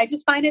awkward, but I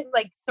just find it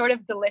sort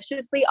of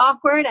deliciously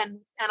awkward, and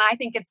I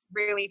think it's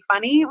really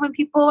funny when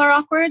people are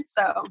awkward.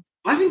 So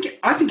I think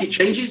it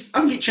changes.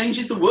 I think it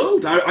changes the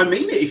world. I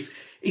mean,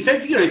 if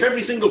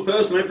every single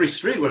person, every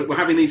street were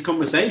having these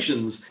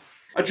conversations,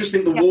 I just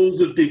think the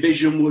walls of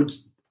division would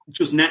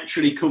just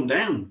naturally come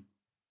down.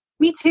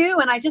 Me too,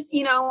 and I just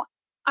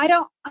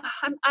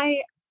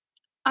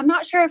I'm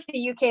not sure if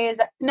the UK is.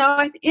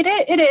 No, it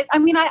is. I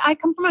mean, I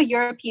come from a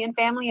European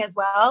family as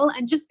well.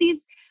 And just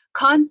these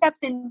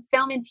concepts in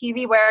film and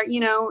TV where,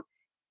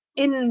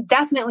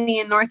 definitely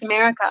in North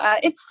America,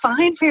 it's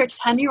fine for your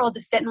 10-year-old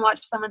to sit and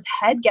watch someone's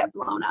head get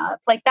blown up.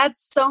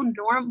 That's so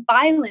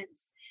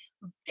violence,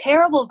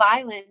 terrible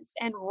violence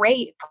and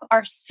rape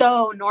are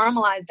so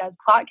normalized as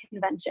plot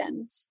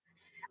conventions.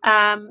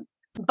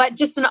 But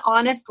just an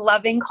honest,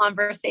 loving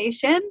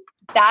conversation,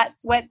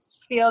 that's what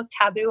feels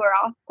taboo or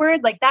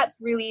awkward. That's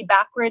really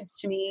backwards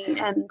to me,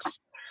 and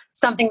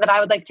something that I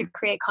would like to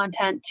create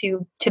content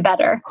to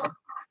better.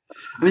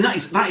 I mean,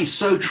 that is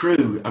so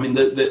true. I mean,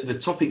 the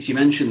topics you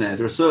mentioned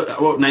there are certain,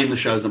 I won't name the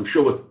shows, I'm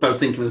sure we're both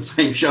thinking of the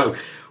same show,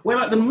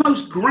 where the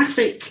most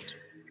graphic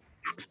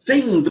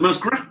things, the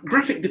most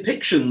graphic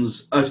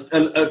depictions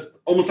are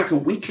almost like a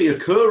weekly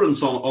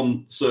occurrence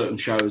on certain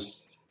shows.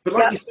 But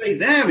like you say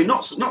there, I mean,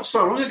 not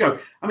so long ago.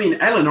 I mean,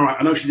 Ellen, all right,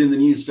 I know she's in the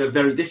news for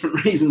very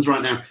different reasons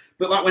right now.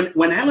 But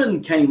when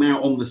Ellen came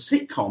out on the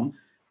sitcom,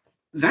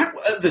 that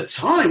at the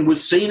time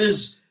was seen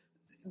as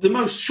the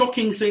most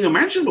shocking thing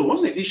imaginable,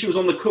 wasn't it? She was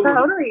on the cover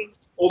of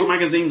all the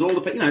magazines, all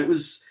the it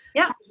was.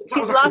 Yeah,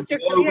 she's lost her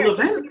career.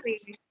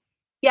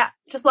 Yeah,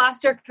 just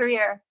lost her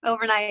career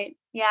overnight.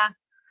 Yeah.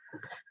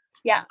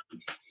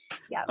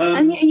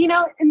 And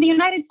in the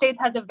United States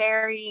has a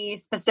very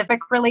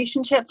specific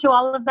relationship to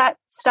all of that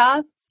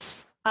stuff,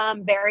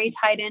 very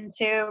tied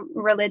into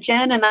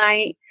religion. And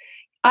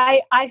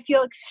I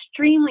feel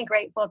extremely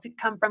grateful to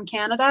come from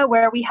Canada,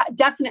 where we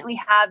definitely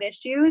have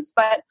issues,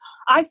 but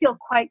I feel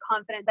quite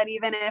confident that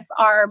even if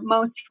our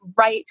most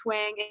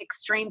right-wing,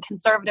 extreme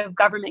conservative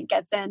government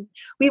gets in,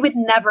 we would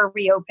never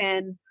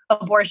reopen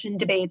abortion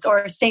debates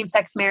or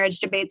same-sex marriage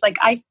debates.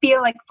 I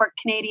feel like for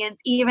Canadians,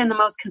 even the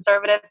most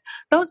conservative,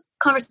 those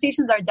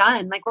conversations are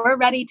done. We're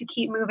ready to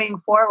keep moving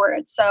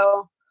forward.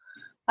 So,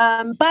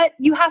 but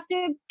you have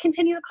to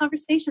continue the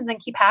conversations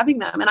and keep having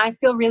them. And I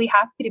feel really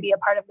happy to be a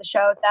part of the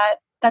show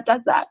that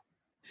does that.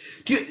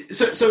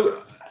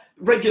 So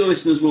regular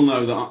listeners will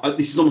know that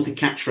this is almost a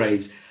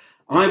catchphrase.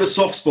 I have a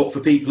soft spot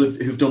for people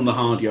who've done the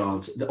hard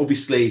yards.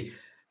 Obviously,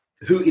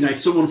 if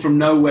someone from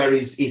nowhere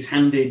is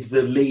handed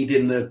the lead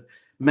in the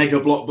mega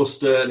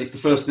blockbuster and it's the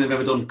first thing they've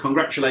ever done,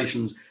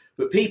 congratulations.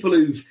 But people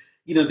who've,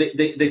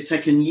 they've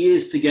taken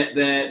years to get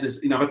there.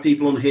 There's, I've had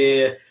people on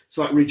here.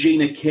 So like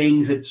Regina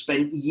King had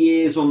spent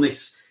years on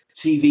this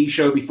TV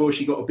show before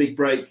she got a big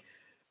break.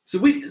 So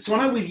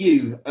I know with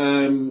you,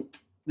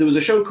 there was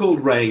a show called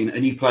Rain,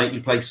 and you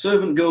play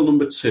Servant Girl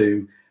number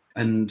 2,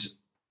 and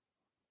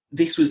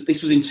this was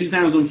in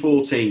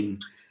 2014.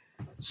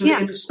 So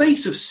in the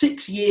space of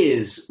 6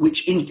 years,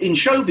 which in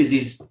showbiz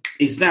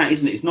is that,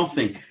 isn't it? It's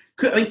nothing.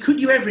 Could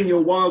you ever, in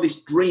your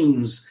wildest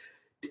dreams,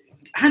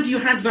 had you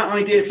had that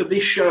idea for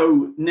this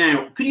show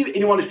now, could you, in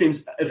your wildest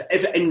dreams, have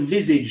ever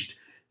envisaged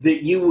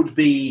that you would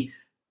be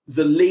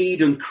the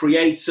lead and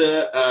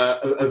creator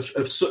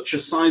of such a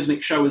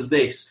seismic show as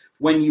this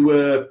when you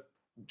were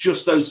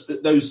just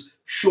those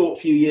short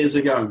few years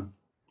ago?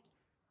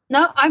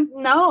 No, I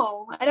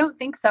don't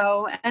think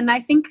so. And I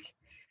think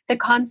the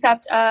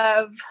concept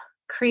of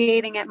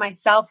creating it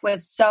myself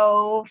was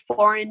so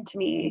foreign to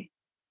me.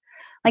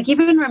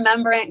 Even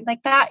remembering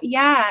that,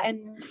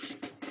 and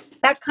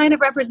that kind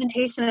of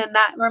representation and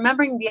that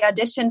remembering the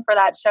audition for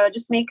that show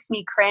just makes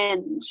me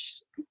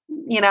cringe.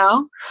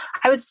 I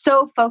was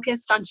so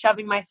focused on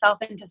shoving myself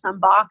into some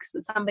box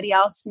that somebody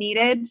else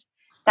needed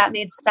that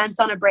made sense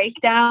on a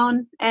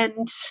breakdown.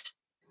 And,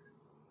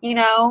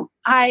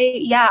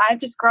 I've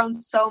just grown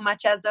so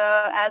much as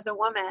a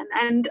woman.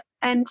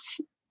 And,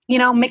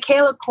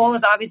 Michaela Cole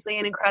is obviously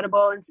an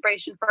incredible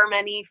inspiration for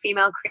many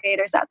female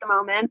creators at the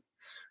moment.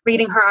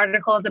 reading her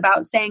articles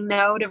about saying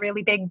no to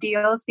really big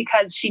deals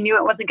because she knew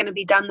it wasn't going to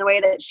be done the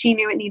way that she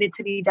knew it needed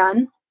to be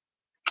done.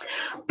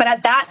 But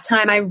at that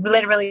time, I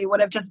literally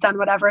would have just done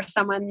whatever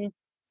someone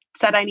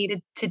said I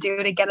needed to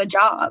do to get a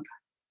job.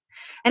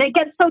 And it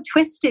gets so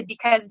twisted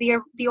because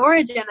the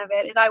origin of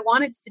it is I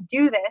wanted to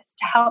do this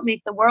to help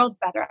make the world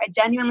better. I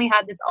genuinely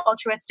had this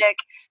altruistic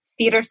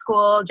theater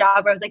school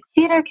job where I was like,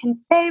 theater can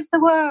save the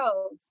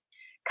world.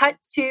 Cut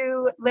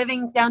to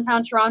living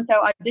downtown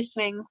Toronto,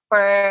 auditioning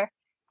for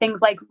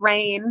things like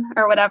Rain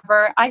or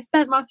whatever. I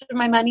spent most of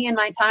my money and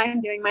my time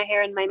doing my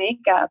hair and my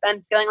makeup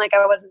and feeling like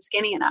I wasn't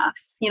skinny enough,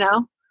 you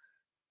know?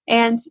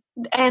 And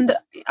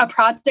a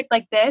project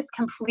like this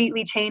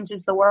completely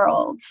changes the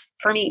world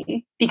for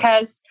me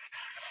because,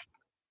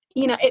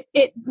 you know,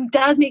 it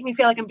does make me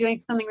feel like I'm doing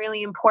something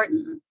really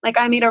important. Like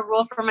I made a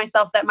rule for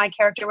myself that my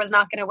character was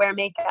not going to wear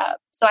makeup.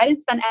 So I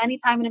didn't spend any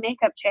time in a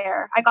makeup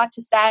chair. I got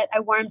to set,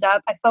 I warmed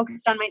up, I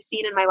focused on my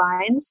scene and my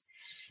lines,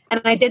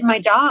 and I did my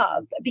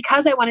job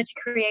because I wanted to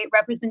create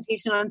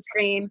representation on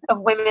screen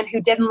of women who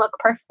didn't look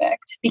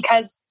perfect,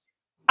 because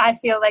I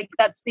feel like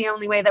that's the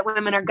only way that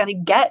women are going to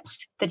get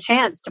the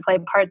chance to play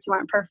parts who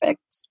aren't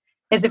perfect,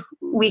 is if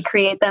we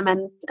create them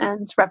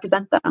and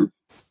represent them.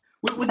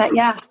 But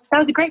yeah, that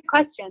was a great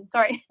question.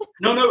 Sorry.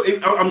 No,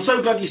 I'm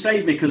so glad you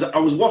saved me because I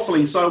was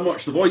waffling so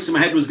much. The voice in my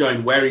head was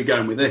going, "Where are you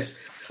going with this?"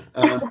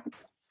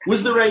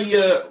 Was there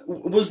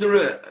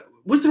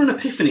an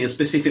epiphany, a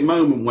specific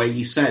moment where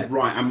you said,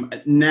 "Right, I'm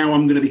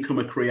going to become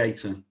a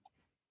creator"?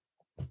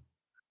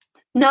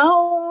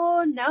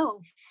 No.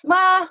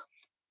 Well,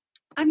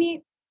 I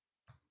mean,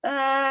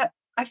 I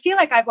feel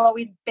like I've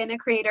always been a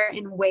creator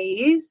in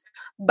ways,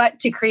 but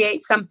to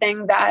create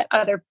something that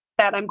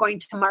I'm going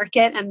to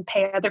market and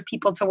pay other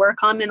people to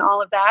work on and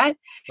all of that.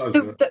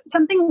 Okay.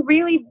 Something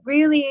really,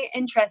 really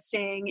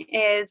interesting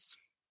is,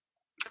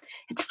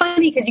 it's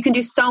funny because you can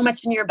do so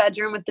much in your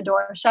bedroom with the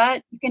door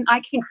shut.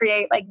 I can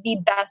create like the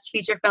best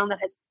feature film that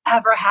has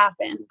ever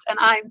happened. And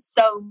I'm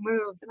so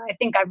moved. And I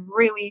think I've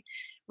really,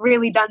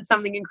 really done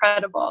something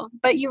incredible.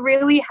 But you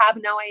really have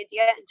no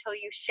idea until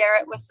you share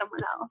it with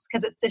someone else,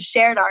 because it's a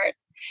shared art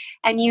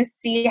and you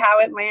see how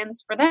it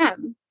lands for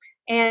them.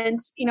 And,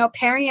 you know,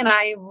 Perry and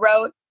I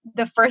wrote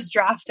the first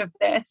draft of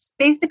this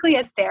basically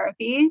as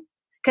therapy,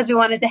 because we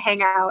wanted to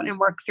hang out and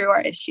work through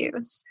our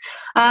issues.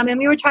 And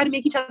we were trying to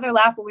make each other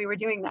laugh while we were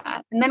doing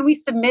that. And then we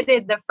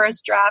submitted the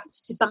first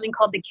draft to something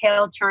called the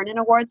Cale Turnen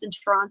Awards in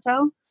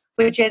Toronto,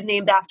 which is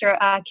named after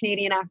a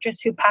Canadian actress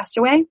who passed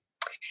away.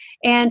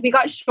 And we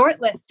got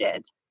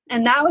shortlisted.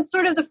 And that was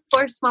sort of the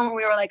first moment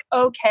we were like,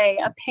 okay,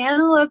 a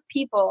panel of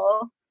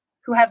people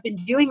who have been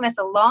doing this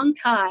a long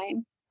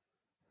time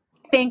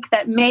think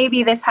that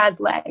maybe this has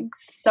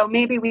legs, so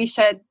maybe we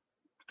should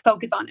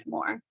focus on it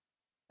more.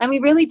 And we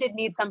really did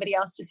need somebody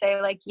else to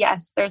say, like,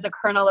 yes, there's a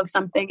kernel of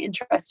something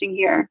interesting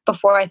here,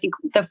 before I think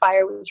the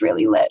fire was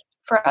really lit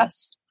for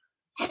us.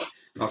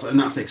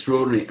 That's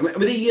extraordinary. I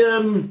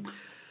mean,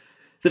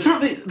 the fact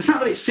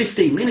that it's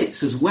 15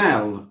 minutes as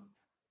well,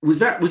 was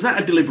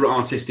that a deliberate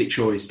artistic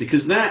choice?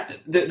 Because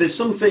there's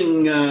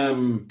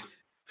something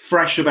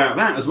fresh about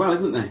that as well,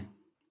 isn't there?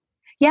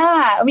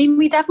 Yeah, I mean,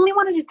 we definitely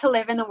wanted it to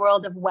live in the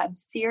world of web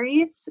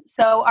series.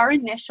 So our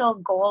initial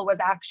goal was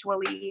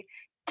actually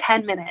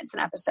 10 minutes an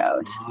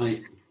episode.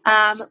 Right.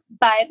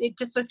 But it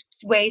just was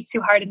way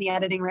too hard in the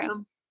editing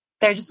room.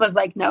 There just was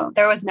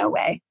there was no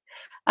way.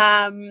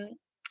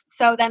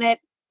 So then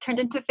it turned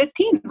into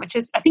 15, which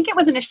is, I think it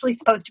was initially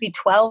supposed to be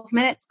 12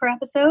 minutes per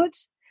episode.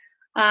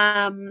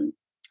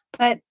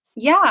 But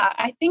yeah,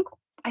 I think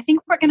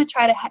we're going to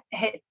try to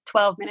hit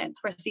 12 minutes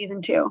for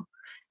season 2.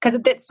 Because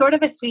it's sort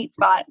of a sweet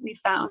spot we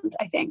found,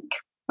 I think,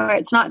 where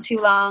it's not too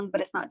long, but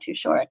it's not too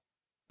short.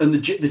 And the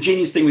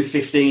genius thing with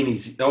 15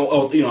 is,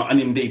 and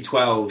indeed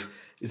 12,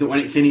 is that when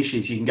it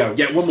finishes, you can go,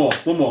 yeah, one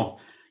more.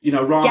 You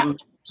know, rather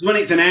when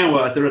it's an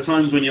hour, there are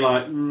times when you're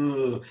like,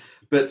 ugh.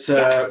 But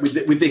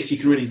with this, you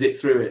can really zip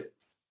through it.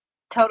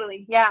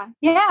 Totally, yeah.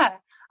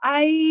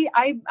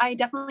 I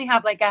definitely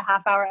have like a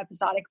half-hour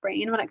episodic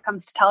brain when it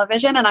comes to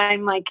television, and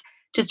I'm like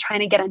just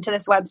trying to get into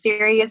this web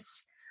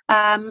series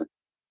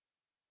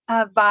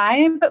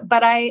vibe,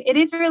 but it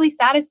is really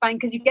satisfying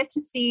because you get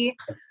to see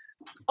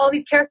all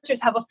these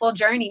characters have a full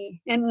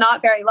journey and not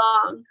very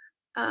long.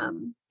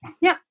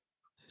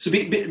 So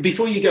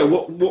before you go,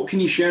 what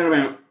can you share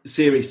about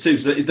series 2?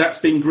 So that's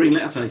been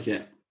greenlit, I take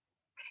it?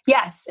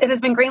 Yes, it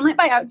has been greenlit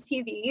by Out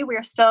TV.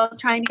 We're still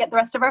trying to get the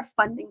rest of our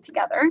funding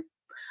together.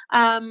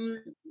 The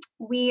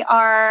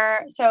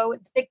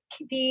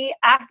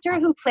actor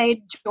who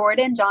played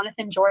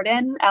Jonathan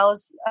Jordan,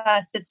 Elle's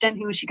assistant,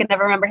 who she could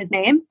never remember his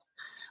name,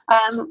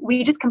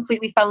 we just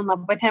completely fell in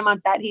love with him on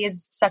set. He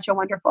is such a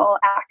wonderful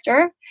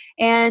actor.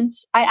 And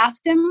I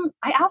asked him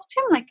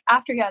like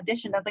after he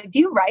auditioned, I was like, do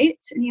you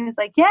write? And he was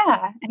like,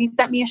 yeah. And he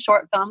sent me a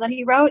short film that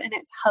he wrote, and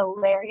it's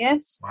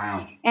hilarious.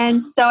 Wow.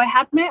 And so I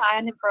had my eye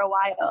on him for a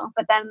while,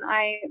 but then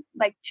I,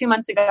 like 2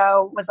 months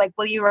ago, was like,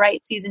 will you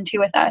write season 2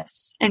 with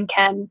us? And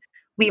can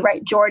we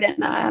write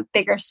Jordan a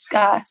bigger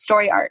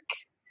story arc?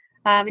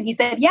 And he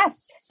said,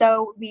 yes.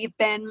 So we've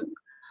been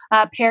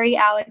Perry,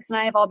 Alex, and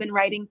I have all been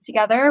writing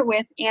together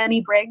with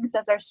Annie Briggs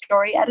as our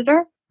story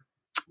editor.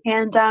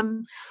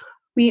 And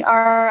we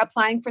are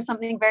applying for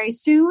something very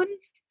soon,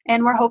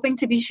 and we're hoping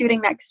to be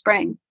shooting next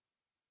spring.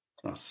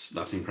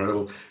 That's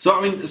incredible. So,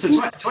 I mean,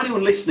 to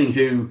anyone listening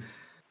who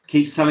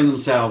keeps telling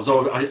themselves,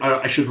 "Oh,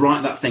 I should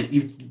write that thing,"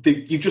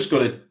 you've just got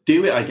to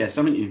do it, I guess,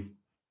 haven't you?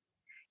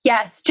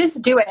 Yes,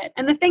 just do it.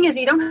 And the thing is,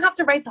 you don't have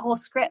to write the whole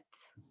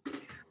script,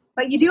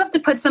 but you do have to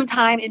put some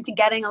time into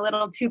getting a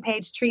little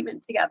 2-page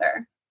treatment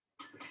together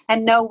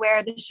and know where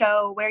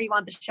you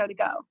want the show to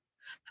go.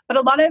 But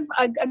a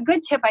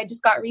good tip I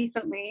just got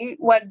recently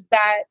was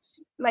that,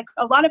 like,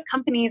 a lot of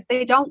companies,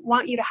 they don't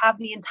want you to have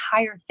the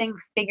entire thing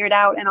figured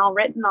out and all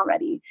written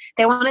already.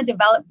 They want to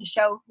develop the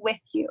show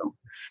with you.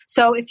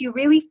 So if you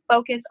really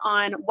focus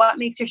on what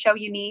makes your show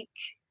unique,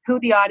 who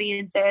the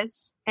audience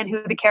is and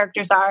who the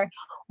characters are,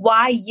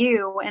 why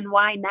you and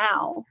why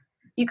now,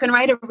 you can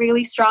write a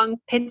really strong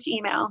pitch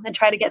email and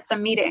try to get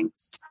some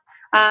meetings.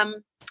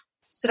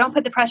 So don't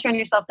put the pressure on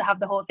yourself to have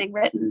the whole thing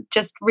written.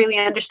 Just really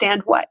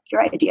understand what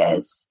your idea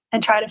is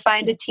and try to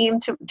find a team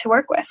to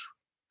work with.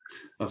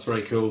 That's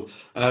very cool.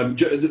 I've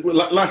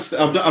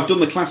done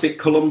the classic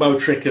Columbo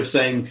trick of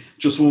saying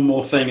just one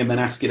more thing and then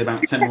asking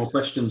about 10 more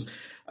questions.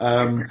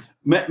 May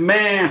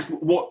I ask,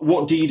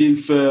 what do you do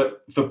for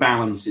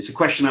balance? It's a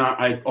question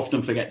I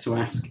often forget to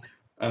ask.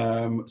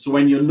 So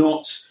when you're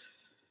not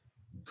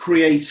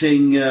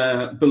creating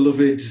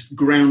beloved,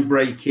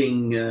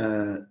 groundbreaking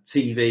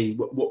TV,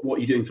 what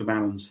are you doing for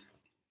balance?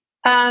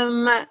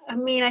 I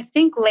mean, I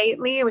think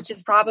lately, which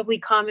is probably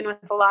common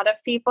with a lot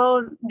of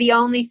people, the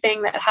only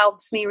thing that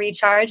helps me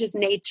recharge is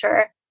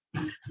nature.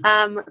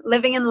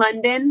 Living in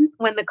London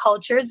when the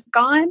culture's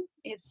gone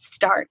is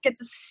stark. It's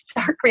a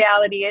stark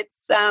reality.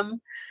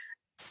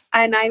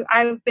 And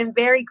I've been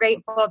very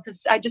grateful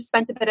I just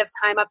spent a bit of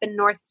time up in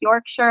North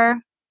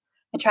Yorkshire.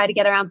 I try to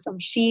get around some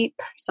sheep,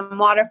 some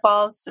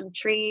waterfalls, some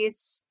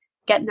trees,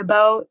 get in a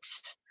boat.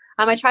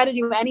 I try to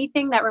do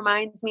anything that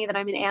reminds me that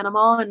I'm an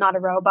animal and not a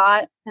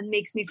robot and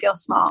makes me feel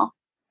small.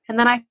 And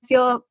then I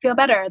feel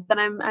better. Then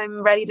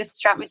I'm ready to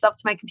strap myself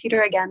to my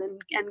computer again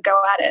and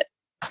go at it.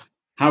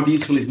 How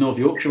beautiful is North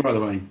Yorkshire, by the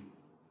way?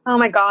 Oh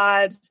my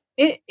God.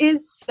 It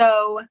is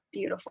so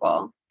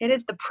beautiful. It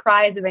is the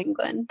prize of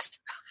England.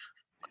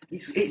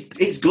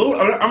 It's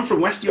glorious. I'm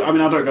from West Yorkshire. I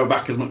mean, I don't go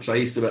back as much as I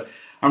used to, but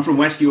I'm from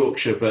West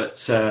Yorkshire. But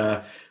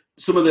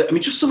some of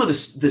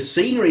the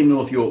scenery in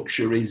North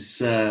Yorkshire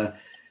is...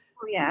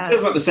 yeah, it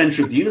feels like the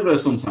centre of the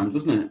universe sometimes,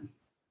 doesn't it?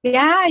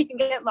 Yeah, you can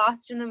get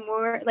lost in the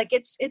moor. Like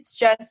it's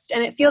just,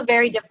 and it feels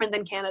very different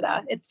than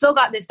Canada. It's still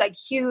got this like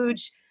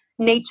huge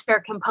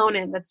nature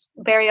component that's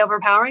very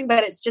overpowering,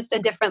 but it's just a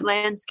different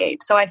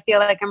landscape. So I feel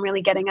like I'm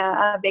really getting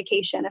a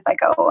vacation if I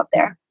go up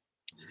there.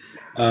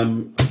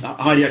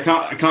 Heidi, I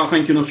can't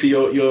thank you enough for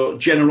your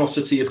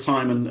generosity of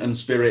time and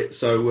spirit.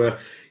 So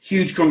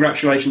huge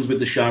congratulations with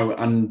the show,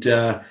 and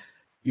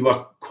you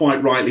are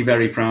quite rightly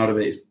very proud of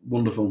it. It's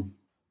wonderful.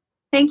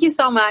 Thank you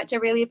so much. I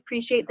really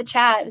appreciate the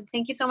chat. And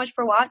thank you so much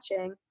for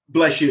watching.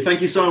 Bless you.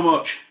 Thank you so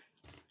much.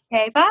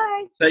 Okay,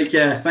 bye. Take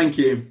care. Thank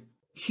you.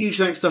 Huge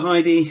thanks to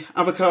Heidi.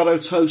 Avocado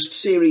Toast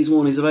Series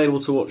 1 is available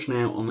to watch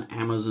now on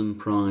Amazon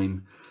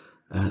Prime.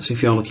 So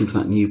if you are looking for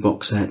that new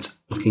box set,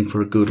 looking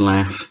for a good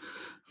laugh,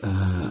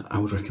 I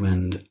would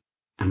recommend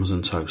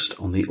Amazon Toast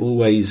on the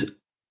always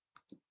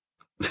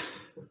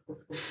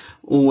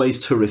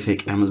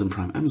terrific Amazon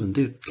Prime. Amazon,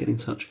 do get in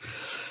touch.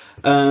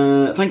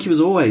 Thank you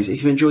as always.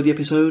 If you enjoyed the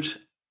episode,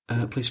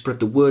 please spread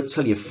the word.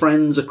 Tell your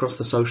friends across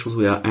the socials.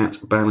 We are at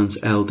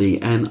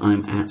BalanceLDN.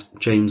 I'm at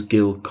James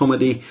Gill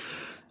Comedy.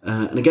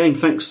 And again,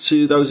 thanks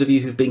to those of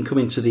you who've been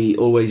coming to the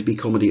Always Be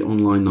Comedy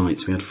online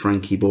nights. We had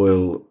Frankie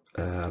Boyle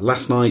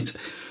last night,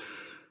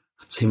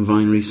 Tim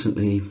Vine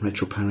recently,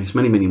 Rachel Paris,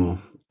 many, many more.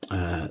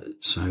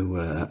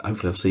 So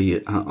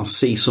hopefully I'll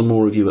see some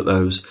more of you at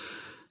those.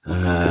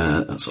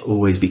 That's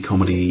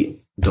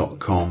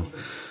alwaysbecomedy.com.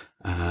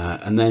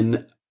 And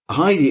then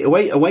Heidi,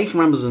 away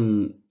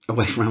from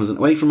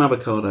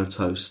Avocado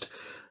Toast.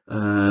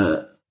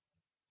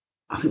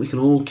 I think we can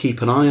all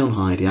keep an eye on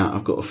Heidi.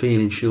 I've got a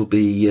feeling she'll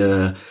be.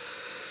 I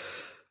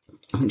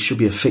think she'll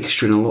be a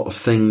fixture in a lot of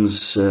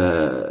things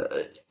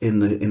in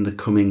the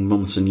coming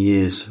months and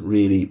years.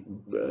 Really,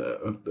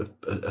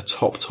 a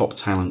top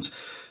talent.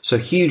 So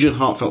huge and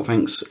heartfelt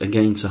thanks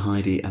again to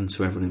Heidi and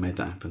to everyone who made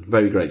that happen.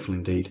 Very grateful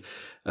indeed.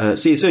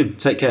 See you soon.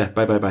 Take care.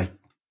 Bye.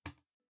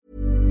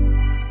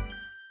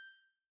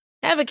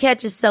 Ever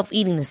catch yourself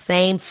eating the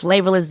same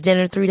flavorless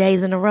dinner 3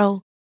 days in a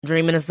row?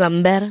 Dreaming of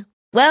something better?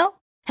 Well,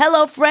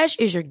 HelloFresh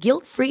is your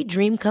guilt-free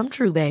dream come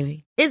true,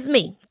 baby. It's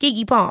me,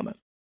 Keke Palmer.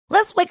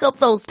 Let's wake up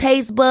those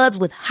taste buds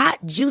with hot,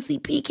 juicy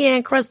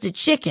pecan-crusted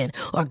chicken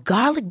or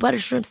garlic butter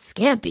shrimp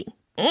scampi.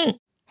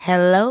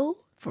 Hello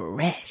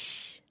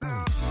Fresh.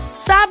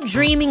 Stop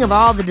dreaming of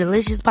all the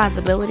delicious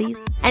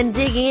possibilities and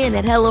dig in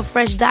at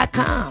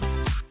HelloFresh.com.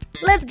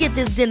 Let's get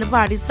this dinner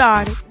party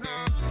started.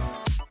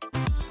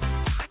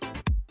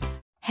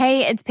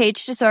 Hey, it's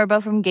Paige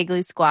DeSorbo from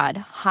Giggly Squad.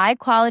 High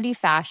quality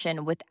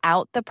fashion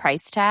without the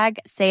price tag.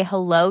 Say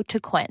hello to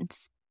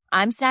Quince.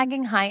 I'm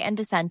snagging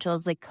high-end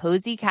essentials like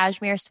cozy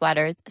cashmere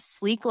sweaters,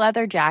 sleek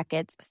leather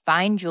jackets,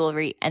 fine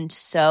jewelry, and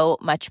so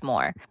much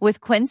more.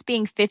 With Quince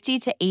being 50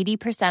 to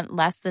 80%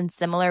 less than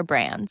similar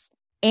brands.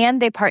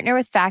 And they partner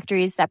with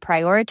factories that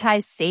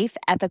prioritize safe,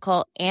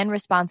 ethical, and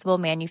responsible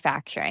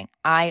manufacturing.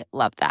 I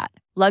love that.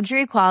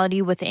 Luxury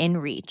quality within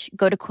reach.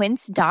 Go to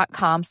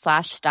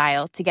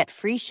quince.com/style to get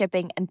free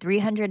shipping and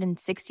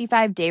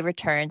 365-day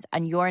returns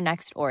on your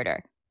next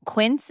order.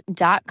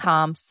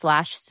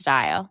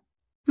 Quince.com/style.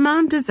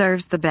 Mom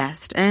deserves the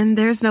best, and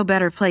there's no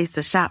better place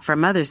to shop for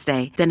Mother's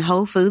Day than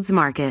Whole Foods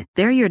Market.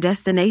 They're your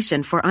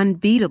destination for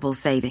unbeatable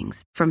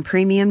savings, from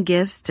premium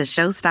gifts to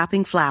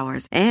show-stopping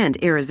flowers and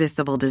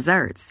irresistible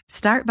desserts.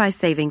 Start by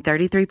saving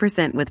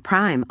 33% with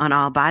Prime on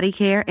all body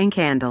care and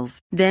candles.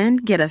 Then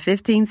get a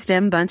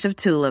 15-stem bunch of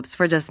tulips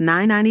for just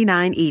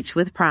 $9.99 each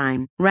with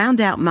Prime. Round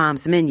out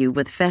Mom's menu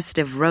with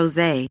festive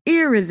rosé,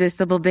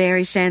 irresistible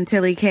berry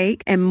chantilly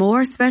cake, and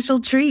more special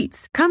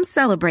treats. Come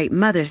celebrate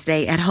Mother's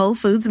Day at Whole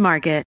Foods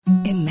Market.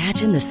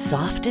 Imagine the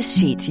softest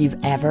sheets you've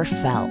ever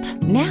felt.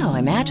 Now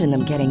imagine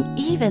them getting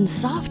even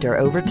softer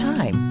over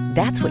time.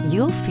 That's what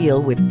you'll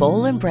feel with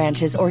Boll &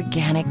 Branch's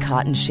organic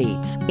cotton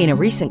sheets. In a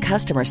recent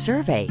customer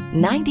survey,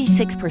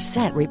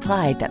 96%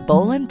 replied that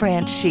Boll &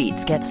 Branch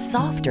sheets get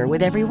softer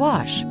with every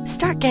wash.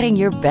 Start getting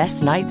your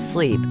best night's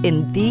sleep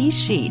in these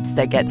sheets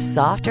that get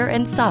softer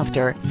and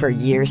softer for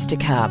years to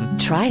come.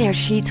 Try their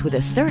sheets with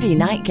a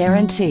 30-night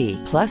guarantee.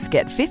 Plus,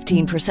 get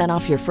 15%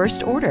 off your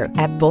first order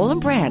at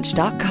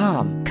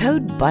bollandbranch.com.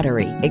 Code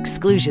BUTTERY.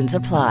 Exclusions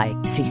apply.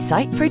 See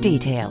site for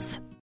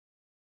details.